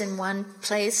doctor's in one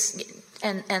place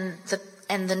and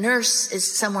the nurse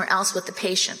is somewhere else with the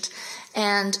patient.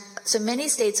 And so many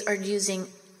states are using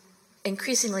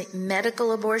increasingly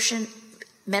medical abortion.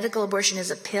 Medical abortion is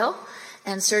a pill,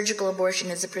 and surgical abortion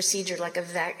is a procedure like a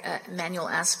manual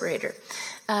aspirator.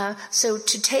 So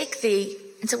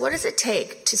what does it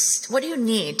take what do you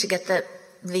need to get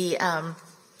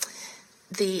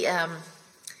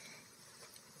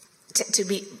to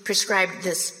be prescribed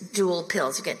this dual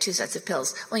pills? You get 2 sets of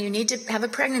pills. Well, you need to have a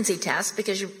pregnancy test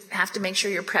because you have to make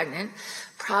sure you're pregnant.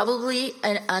 Probably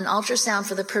an ultrasound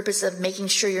for the purpose of making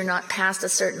sure you're not past a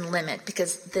certain limit,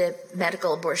 because the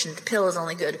medical abortion, the pill, is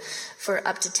only good for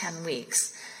up to 10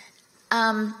 weeks.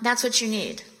 That's what you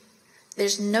need.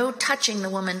 There's no touching the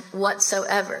woman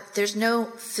whatsoever. There's no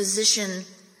physician.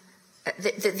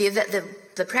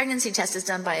 The pregnancy test is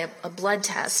done by a blood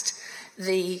test.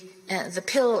 The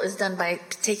pill is done by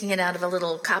taking it out of a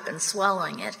little cup and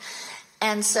swallowing it.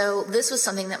 And so this was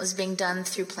something that was being done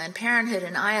through Planned Parenthood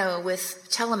in Iowa with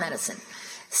telemedicine.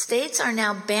 States are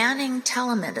now banning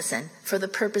telemedicine for the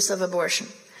purpose of abortion.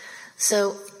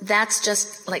 So that's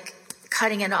just like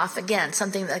cutting it off again,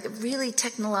 something like a really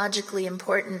technologically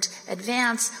important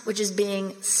advance, which is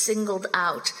being singled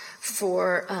out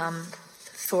for,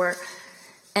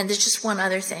 and there's just one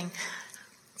other thing.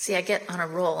 See, I get on a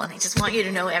roll, and I just want you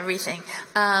to know everything.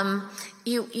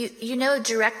 You know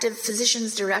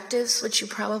physicians' directives, which you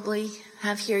probably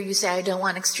have here. You say, I don't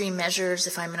want extreme measures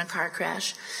if I'm in a car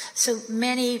crash. So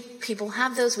many people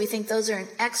have those. We think those are an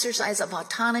exercise of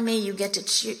autonomy. You get to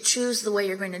choose the way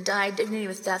you're going to die, dignity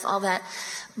with death, all that.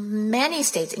 Many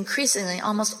states, increasingly,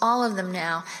 almost all of them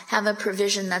now, have a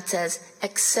provision that says,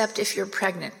 except if you're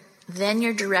pregnant, then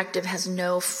your directive has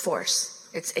no force.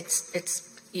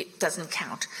 It doesn't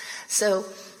count. So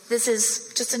this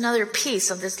is just another piece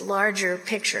of this larger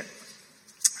picture.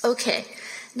 Okay,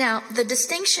 now the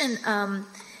distinction,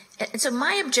 so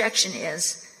my objection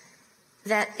is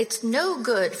that it's no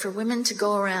good for women to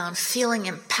go around feeling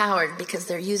empowered because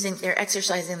they're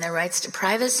exercising their rights to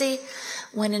privacy,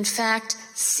 when in fact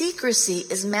secrecy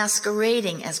is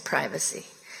masquerading as privacy.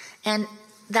 And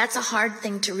that's a hard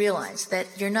thing to realize, that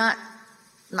you're not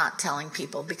telling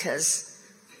people because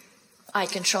I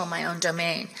control my own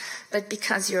domain, but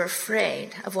because you're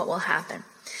afraid of what will happen.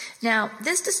 Now,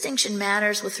 this distinction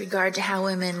matters with regard to how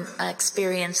women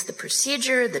experience the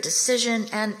procedure, the decision,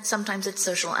 and sometimes its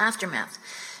social aftermath.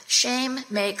 Shame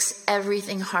makes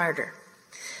everything harder.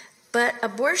 But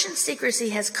abortion secrecy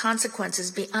has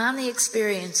consequences beyond the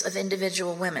experience of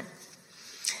individual women.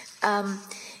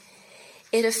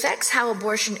 It affects how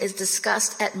abortion is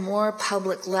discussed at more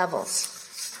public levels.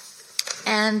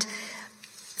 And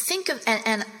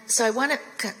so I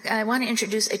want to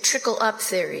introduce a trickle-up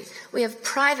theory. We have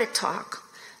private talk.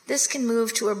 This can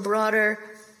move to a broader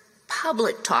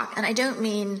public talk, and I don't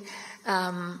mean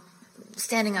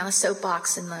standing on a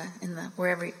soapbox in the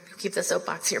wherever you keep the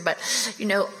soapbox here, but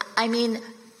I mean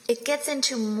it gets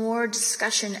into more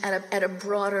discussion at a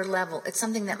broader level. It's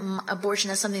something that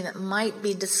abortion is something that might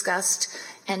be discussed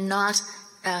and not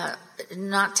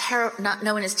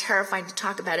no one is terrified to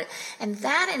talk about it. And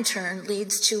that in turn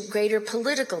leads to greater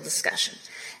political discussion.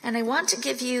 And I want to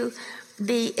give you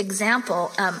the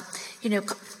example,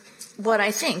 what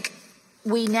I think.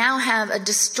 We now have a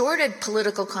distorted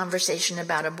political conversation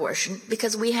about abortion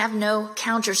because we have no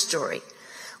counter story.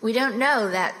 We don't know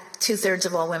that 2/3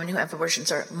 of all women who have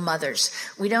abortions are mothers.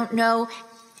 We don't know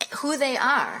who they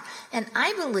are. And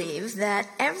I believe that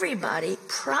everybody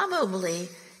probably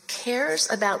cares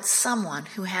about someone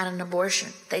who had an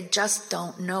abortion. They just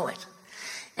don't know it.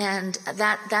 And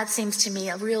that seems to me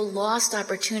a real lost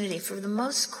opportunity for the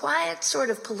most quiet sort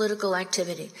of political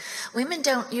activity. Women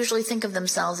don't usually think of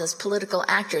themselves as political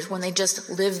actors when they just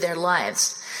live their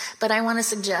lives. But I want to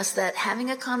suggest that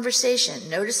having a conversation,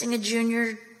 noticing a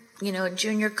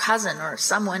junior cousin or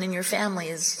someone in your family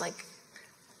is like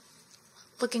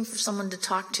looking for someone to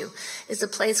talk to, is a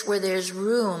place where there's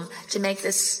room to make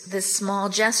this small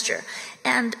gesture.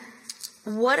 And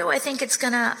what do I think it's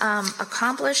going to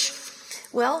accomplish?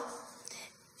 Well,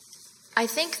 I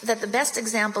think that the best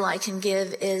example I can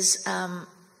give is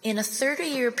in a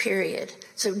 30-year period.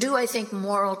 So do I think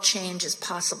moral change is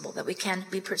possible, that we can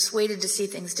be persuaded to see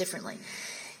things differently?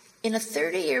 In a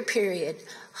 30-year period,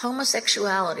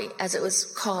 homosexuality, as it was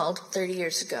called 30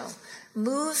 years ago,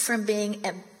 moved from being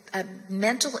a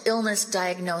mental illness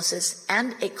diagnosis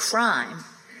and a crime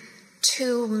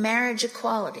to marriage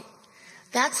equality.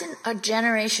 That's in a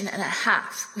generation and a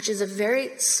half, which is a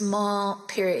very small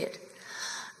period.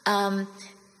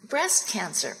 Breast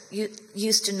cancer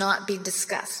used to not be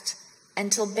discussed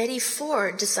until Betty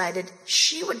Ford decided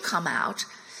she would come out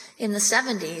in the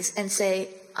 70s and say,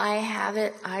 I have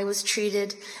it, I was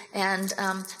treated. And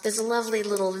there's a lovely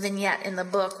little vignette in the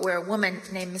book where a woman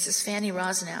named Mrs. Fanny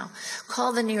Rosenow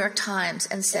called the New York Times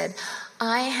and said,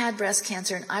 I had breast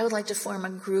cancer and I would like to form a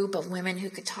group of women who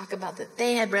could talk about that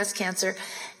they had breast cancer.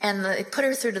 And they put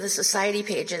her through to the society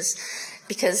pages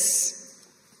because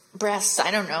breasts,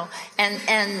 I don't know.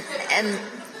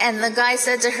 And the guy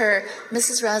said to her,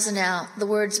 Mrs. Rosenow, the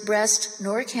words breast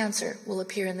nor cancer will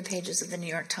appear in the pages of the New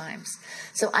York Times.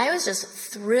 So I was just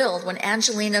thrilled when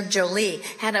Angelina Jolie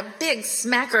had a big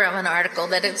smacker of an article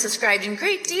that had described in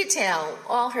great detail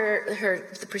all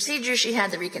the procedures she had,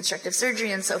 the reconstructive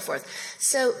surgery and so forth.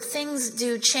 So things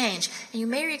do change. And you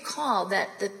may recall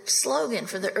that the slogan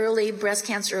for the early breast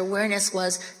cancer awareness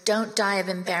was, don't die of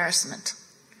embarrassment.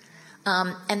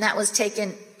 And that was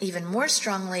taken even more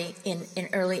strongly in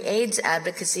early AIDS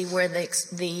advocacy, where the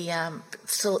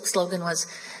slogan was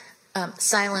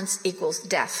silence equals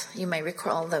death. You may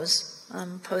recall those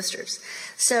posters.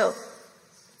 So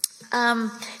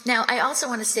now I also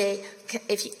want to say,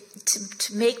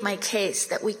 to make my case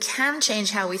that we can change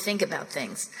how we think about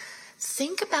things,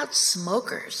 think about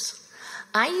smokers.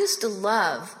 I used to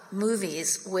love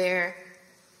movies where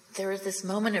there was this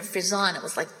moment of frisson. It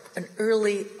was like an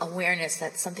early awareness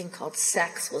that something called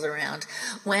sex was around,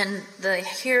 when the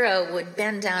hero would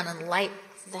bend down and light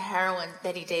the heroine,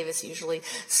 Bette Davis usually,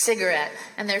 cigarette,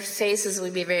 and their faces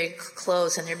would be very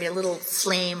close, and there'd be a little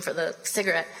flame for the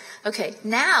cigarette. Okay,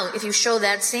 now if you show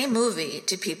that same movie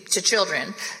to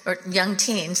children or young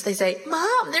teens, they say,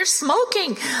 "Mom, they're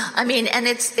smoking." I mean, and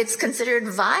it's considered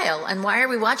vile. And why are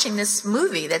we watching this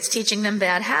movie that's teaching them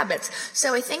bad habits?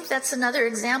 So I think that's another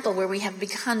example where we have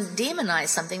become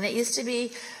demonized something that used to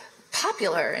be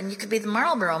popular, and you could be the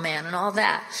Marlboro Man and all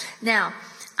that. Now,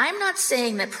 I'm not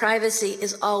saying that privacy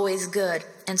is always good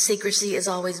and secrecy is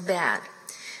always bad.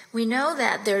 We know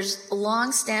that there's a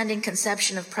long-standing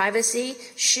conception of privacy,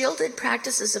 shielded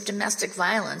practices of domestic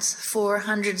violence for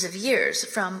hundreds of years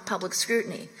from public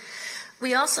scrutiny.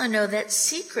 We also know that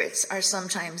secrets are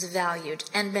sometimes valued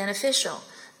and beneficial.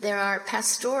 There are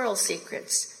pastoral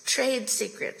secrets, trade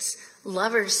secrets,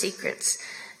 lover secrets,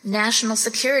 national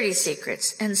security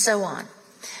secrets, and so on.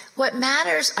 What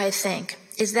matters, I think,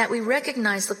 is that we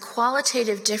recognize the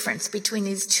qualitative difference between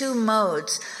these two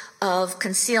modes of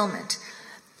concealment,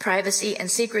 privacy and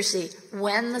secrecy,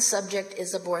 when the subject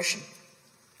is abortion.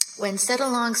 When set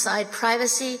alongside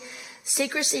privacy,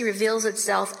 secrecy reveals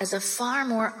itself as a far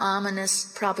more ominous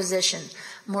proposition,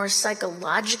 more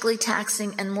psychologically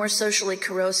taxing and more socially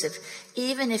corrosive,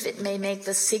 even if it may make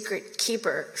the secret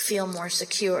keeper feel more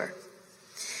secure.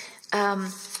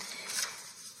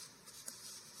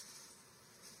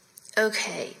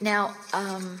 Okay, now,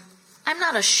 I'm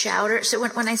not a shouter, so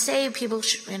when I say people,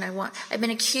 I've been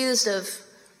accused of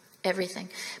everything,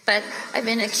 but I've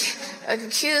been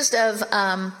accused of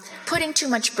putting too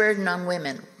much burden on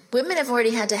women. Women have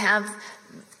already had to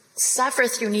suffer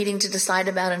through needing to decide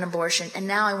about an abortion, and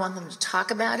now I want them to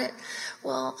talk about it.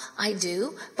 Well, I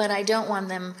do, but I don't want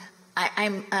them.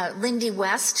 I'm Lindy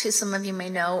West, who some of you may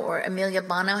know, or Amelia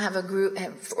Bono have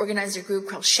organized a group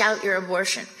called Shout Your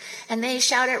Abortion. And they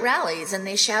shout at rallies, and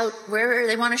they shout wherever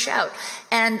they want to shout.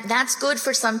 And that's good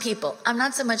for some people. I'm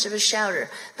not so much of a shouter,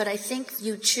 but I think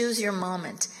you choose your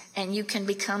moment, and you can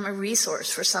become a resource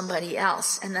for somebody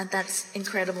else, and that's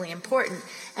incredibly important.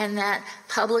 And that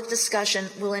public discussion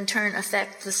will in turn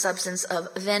affect the substance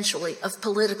eventually of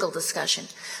political discussion.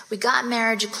 We got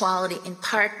marriage equality in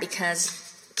part because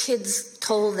kids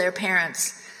told their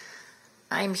parents,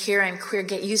 "I'm here, I'm queer,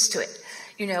 get used to it."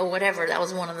 Whatever, that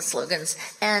was one of the slogans.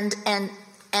 And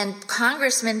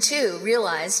congressmen too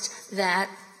realized that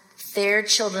their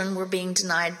children were being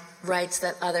denied rights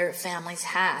that other families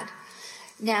had.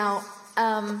 Now,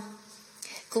 and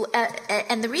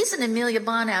the reason Amelia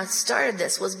Bono started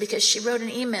this was because she wrote an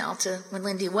email to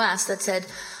Lindy West that said,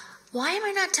 "Why am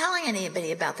I not telling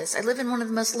anybody about this? I live in one of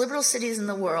the most liberal cities in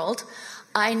the world.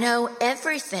 I know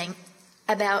everything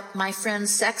about my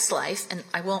friend's sex life," and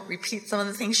I won't repeat some of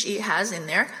the things she has in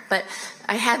there, but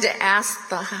I had to ask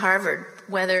the Harvard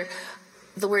whether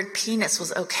the word penis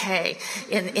was okay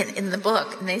in the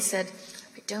book, and they said,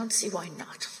 "I don't see why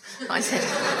not." I said,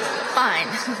 "Fine,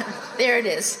 there it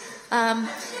is."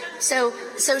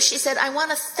 So she said, "I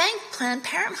want to thank Planned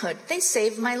Parenthood. They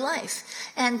saved my life."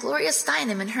 And Gloria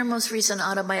Steinem, in her most recent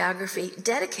autobiography,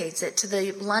 dedicates it to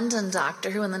the London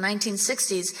doctor who in the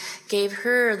 1960s gave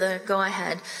her the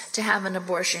go-ahead to have an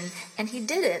abortion. And he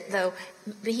did it, though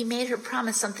he made her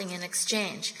promise something in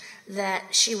exchange,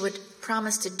 that she would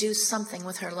promise to do something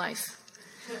with her life.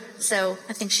 So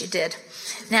I think she did.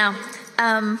 Now,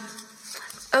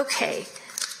 okay,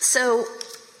 so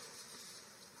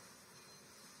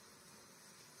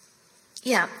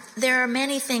yeah, there are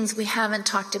many things we haven't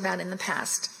talked about in the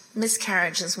past.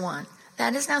 Miscarriage is one.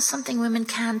 That is now something women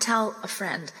can tell a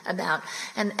friend about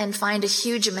and find a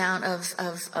huge amount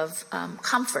of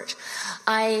comfort.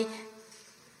 I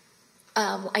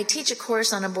teach a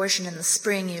course on abortion in the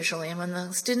spring usually, and when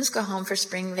the students go home for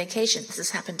spring vacation, this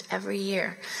has happened every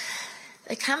year,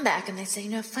 they come back and they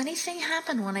say, a funny thing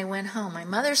happened when I went home. My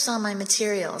mother saw my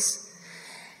materials,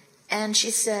 and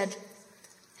she said,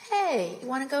 "Hey, you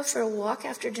want to go for a walk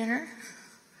after dinner?"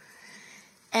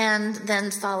 And then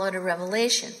followed a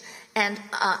revelation. And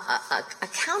a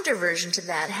counter version to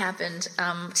that happened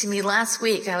to me last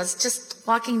week. I was just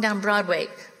walking down Broadway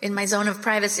in my zone of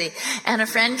privacy, and a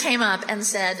friend came up and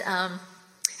said,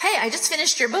 "Hey, I just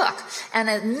finished your book. And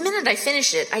the minute I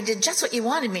finished it, I did just what you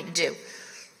wanted me to do."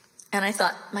 And I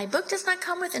thought, my book does not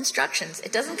come with instructions.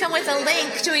 It doesn't come with a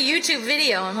link to a YouTube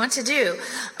video on what to do.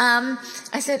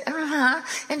 I said,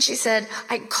 And she said,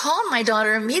 I called my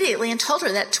daughter immediately and told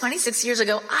her that 26 years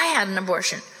ago I had an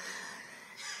abortion.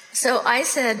 So I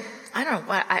said, I don't know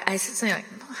what, I said something like,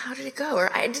 well, how did it go? Or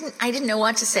I didn't know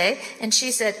what to say. And she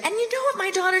said, and you know what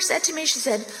my daughter said to me? She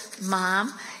said,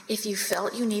 "Mom, If you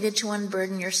felt you needed to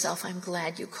unburden yourself, I'm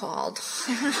glad you called.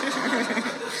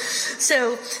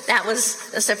 So that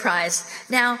was a surprise.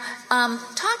 Now,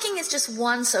 talking is just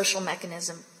one social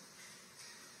mechanism.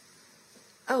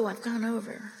 Oh, I've gone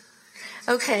over.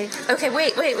 Okay,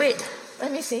 wait.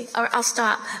 Let me see. I'll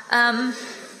stop.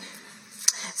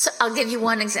 So I'll give you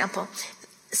one example.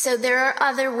 So there are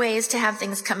other ways to have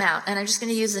things come out, and I'm just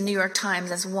going to use the New York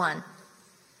Times as one.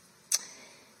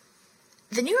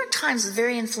 The New York Times is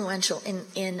very influential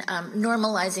in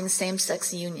normalizing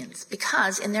same-sex unions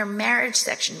because in their marriage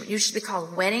section, which used to be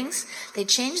called weddings, they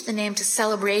changed the name to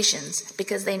celebrations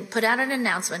because they put out an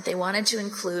announcement they wanted to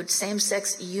include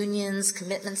same-sex unions,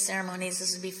 commitment ceremonies.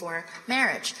 This is before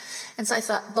marriage. And so I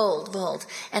thought, bold.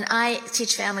 And I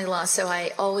teach family law, so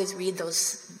I always read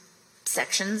those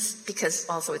sections because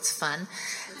also it's fun.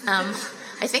 I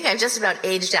think I've just about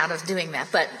aged out of doing that.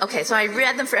 But okay, so I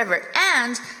read them forever.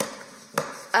 And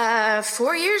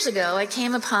 4 years ago, I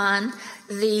came upon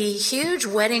the huge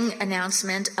wedding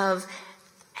announcement of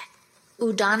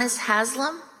Udonis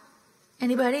Haslem.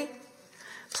 Anybody?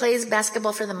 Plays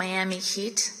basketball for the Miami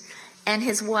Heat. And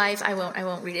his wife, I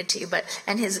won't read it to you,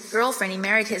 and his girlfriend, he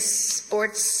married his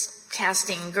sports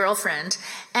casting girlfriend,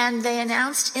 and they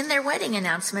announced in their wedding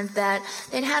announcement that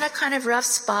they'd had a kind of rough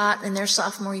spot in their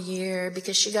sophomore year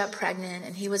because she got pregnant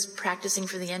and he was practicing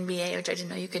for the NBA, which I didn't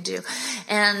know you could do,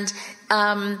 and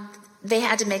they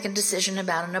had to make a decision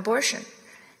about an abortion.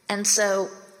 And so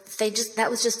that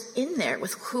was just in there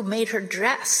with who made her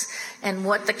dress and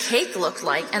what the cake looked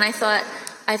like. And I thought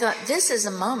this is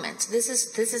a moment. This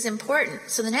is important.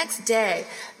 So the next day,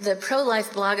 the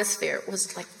pro-life blogosphere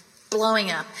was like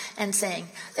blowing up and saying,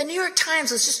 the New York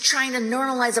Times was just trying to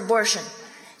normalize abortion.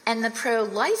 And the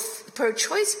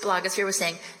pro-choice blogosphere was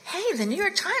saying, hey, the New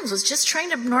York Times was just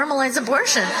trying to normalize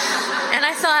abortion. And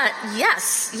I thought,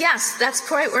 yes, that's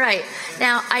quite right.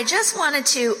 Now, I just wanted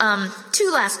to,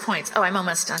 two last points. Oh, I'm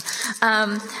almost done.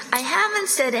 I haven't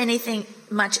said anything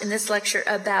much in this lecture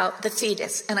about the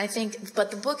fetus, but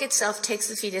the book itself takes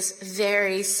the fetus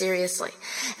very seriously.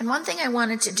 And one thing I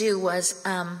wanted to do was,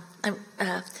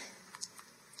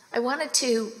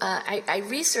 I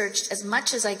researched as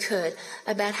much as I could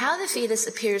about how the fetus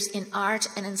appears in art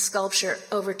and in sculpture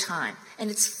over time.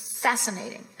 And it's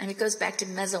fascinating. And it goes back to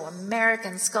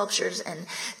Mesoamerican sculptures and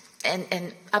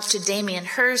up to Damien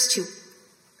Hirst, who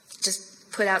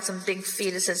just put out some big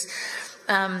fetuses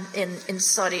in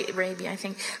Saudi Arabia, I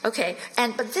think. Okay,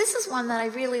 but this is one that I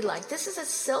really like. This is a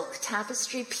silk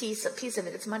tapestry piece, a piece of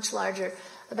it. It's much larger.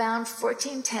 About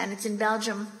 1410. It's in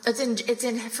Belgium. It's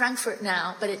in Frankfurt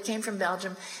now, but it came from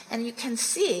Belgium. And you can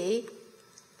see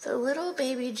the little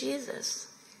baby Jesus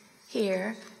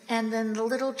here, and then the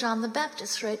little John the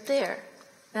Baptist right there.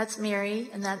 That's Mary,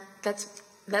 and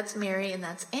that's Mary, and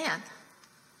that's Anne,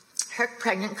 her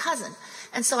pregnant cousin.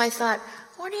 And so I thought,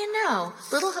 what do you know?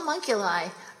 Little homunculi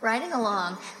riding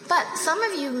along. But some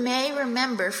of you may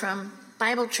remember from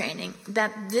Bible training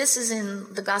that this is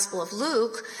in the Gospel of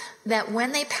Luke, that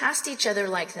when they passed each other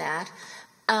like that,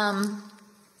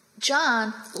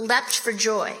 John leapt for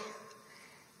joy.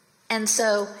 And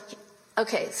so,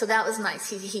 so that was nice.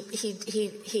 He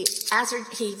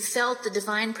felt the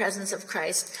divine presence of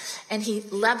Christ, and he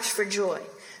leapt for joy.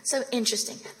 So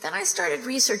interesting. Then I started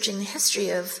researching the history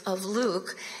of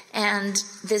Luke and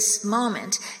this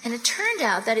moment, and it turned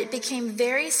out that it became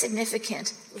very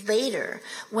significant later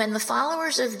when the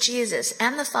followers of Jesus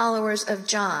and the followers of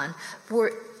John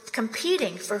were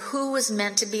competing for who was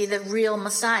meant to be the real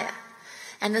Messiah.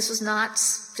 And this was not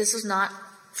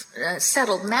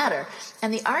settled matter.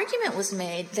 And the argument was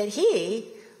made that he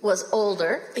was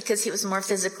older because he was more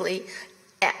physically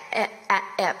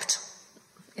apt.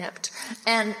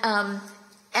 And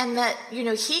that,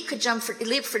 he could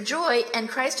leap for joy, and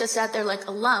Christ just sat there like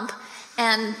a lump.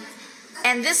 And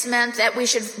this meant that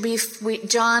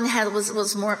John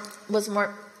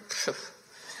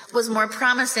was more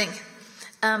promising.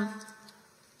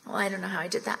 I don't know how I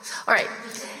did that. All right.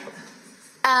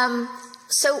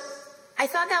 So I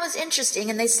thought that was interesting,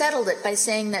 and they settled it by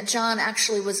saying that John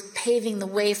actually was paving the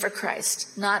way for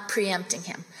Christ, not preempting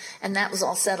him. And that was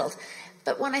all settled.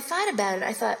 But when I thought about it,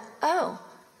 I thought,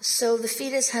 so the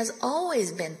fetus has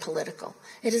always been political.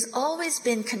 It has always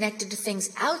been connected to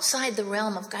things outside the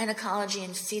realm of gynecology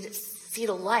and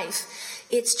fetal life.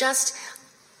 It's just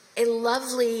a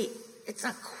lovely, it's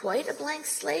not quite a blank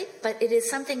slate, but it is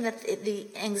something that the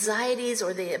anxieties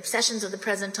or the obsessions of the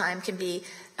present time can be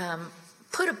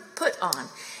put on.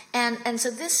 And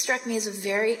so this struck me as a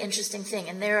very interesting thing.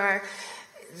 And there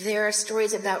are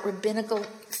stories about rabbinical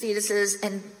fetuses,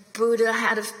 and Buddha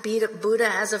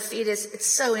has a fetus. It's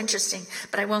so interesting,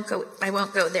 but I won't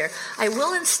go there. I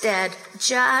will instead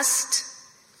just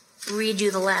read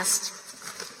you the last.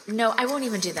 No, I won't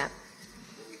even do that.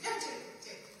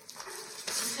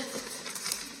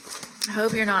 I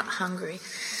hope you're not hungry.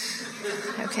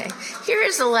 Okay, here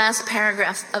is the last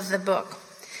paragraph of the book.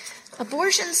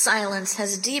 Abortion silence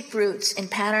has deep roots in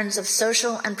patterns of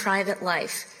social and private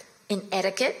life, in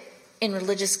etiquette, in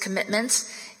religious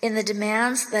commitments, in the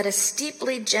demands that a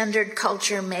steeply gendered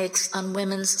culture makes on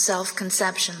women's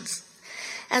self-conceptions.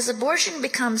 As abortion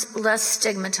becomes less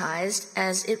stigmatized,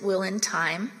 as it will in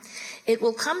time, it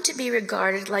will come to be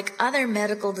regarded like other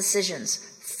medical decisions,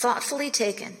 thoughtfully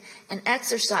taken and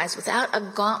exercised without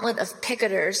a gauntlet of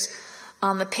picketers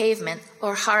on the pavement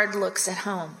or hard looks at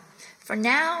home. For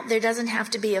now, there doesn't have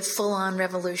to be a full-on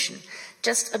revolution,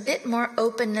 just a bit more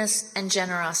openness and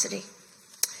generosity.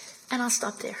 And I'll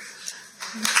stop there.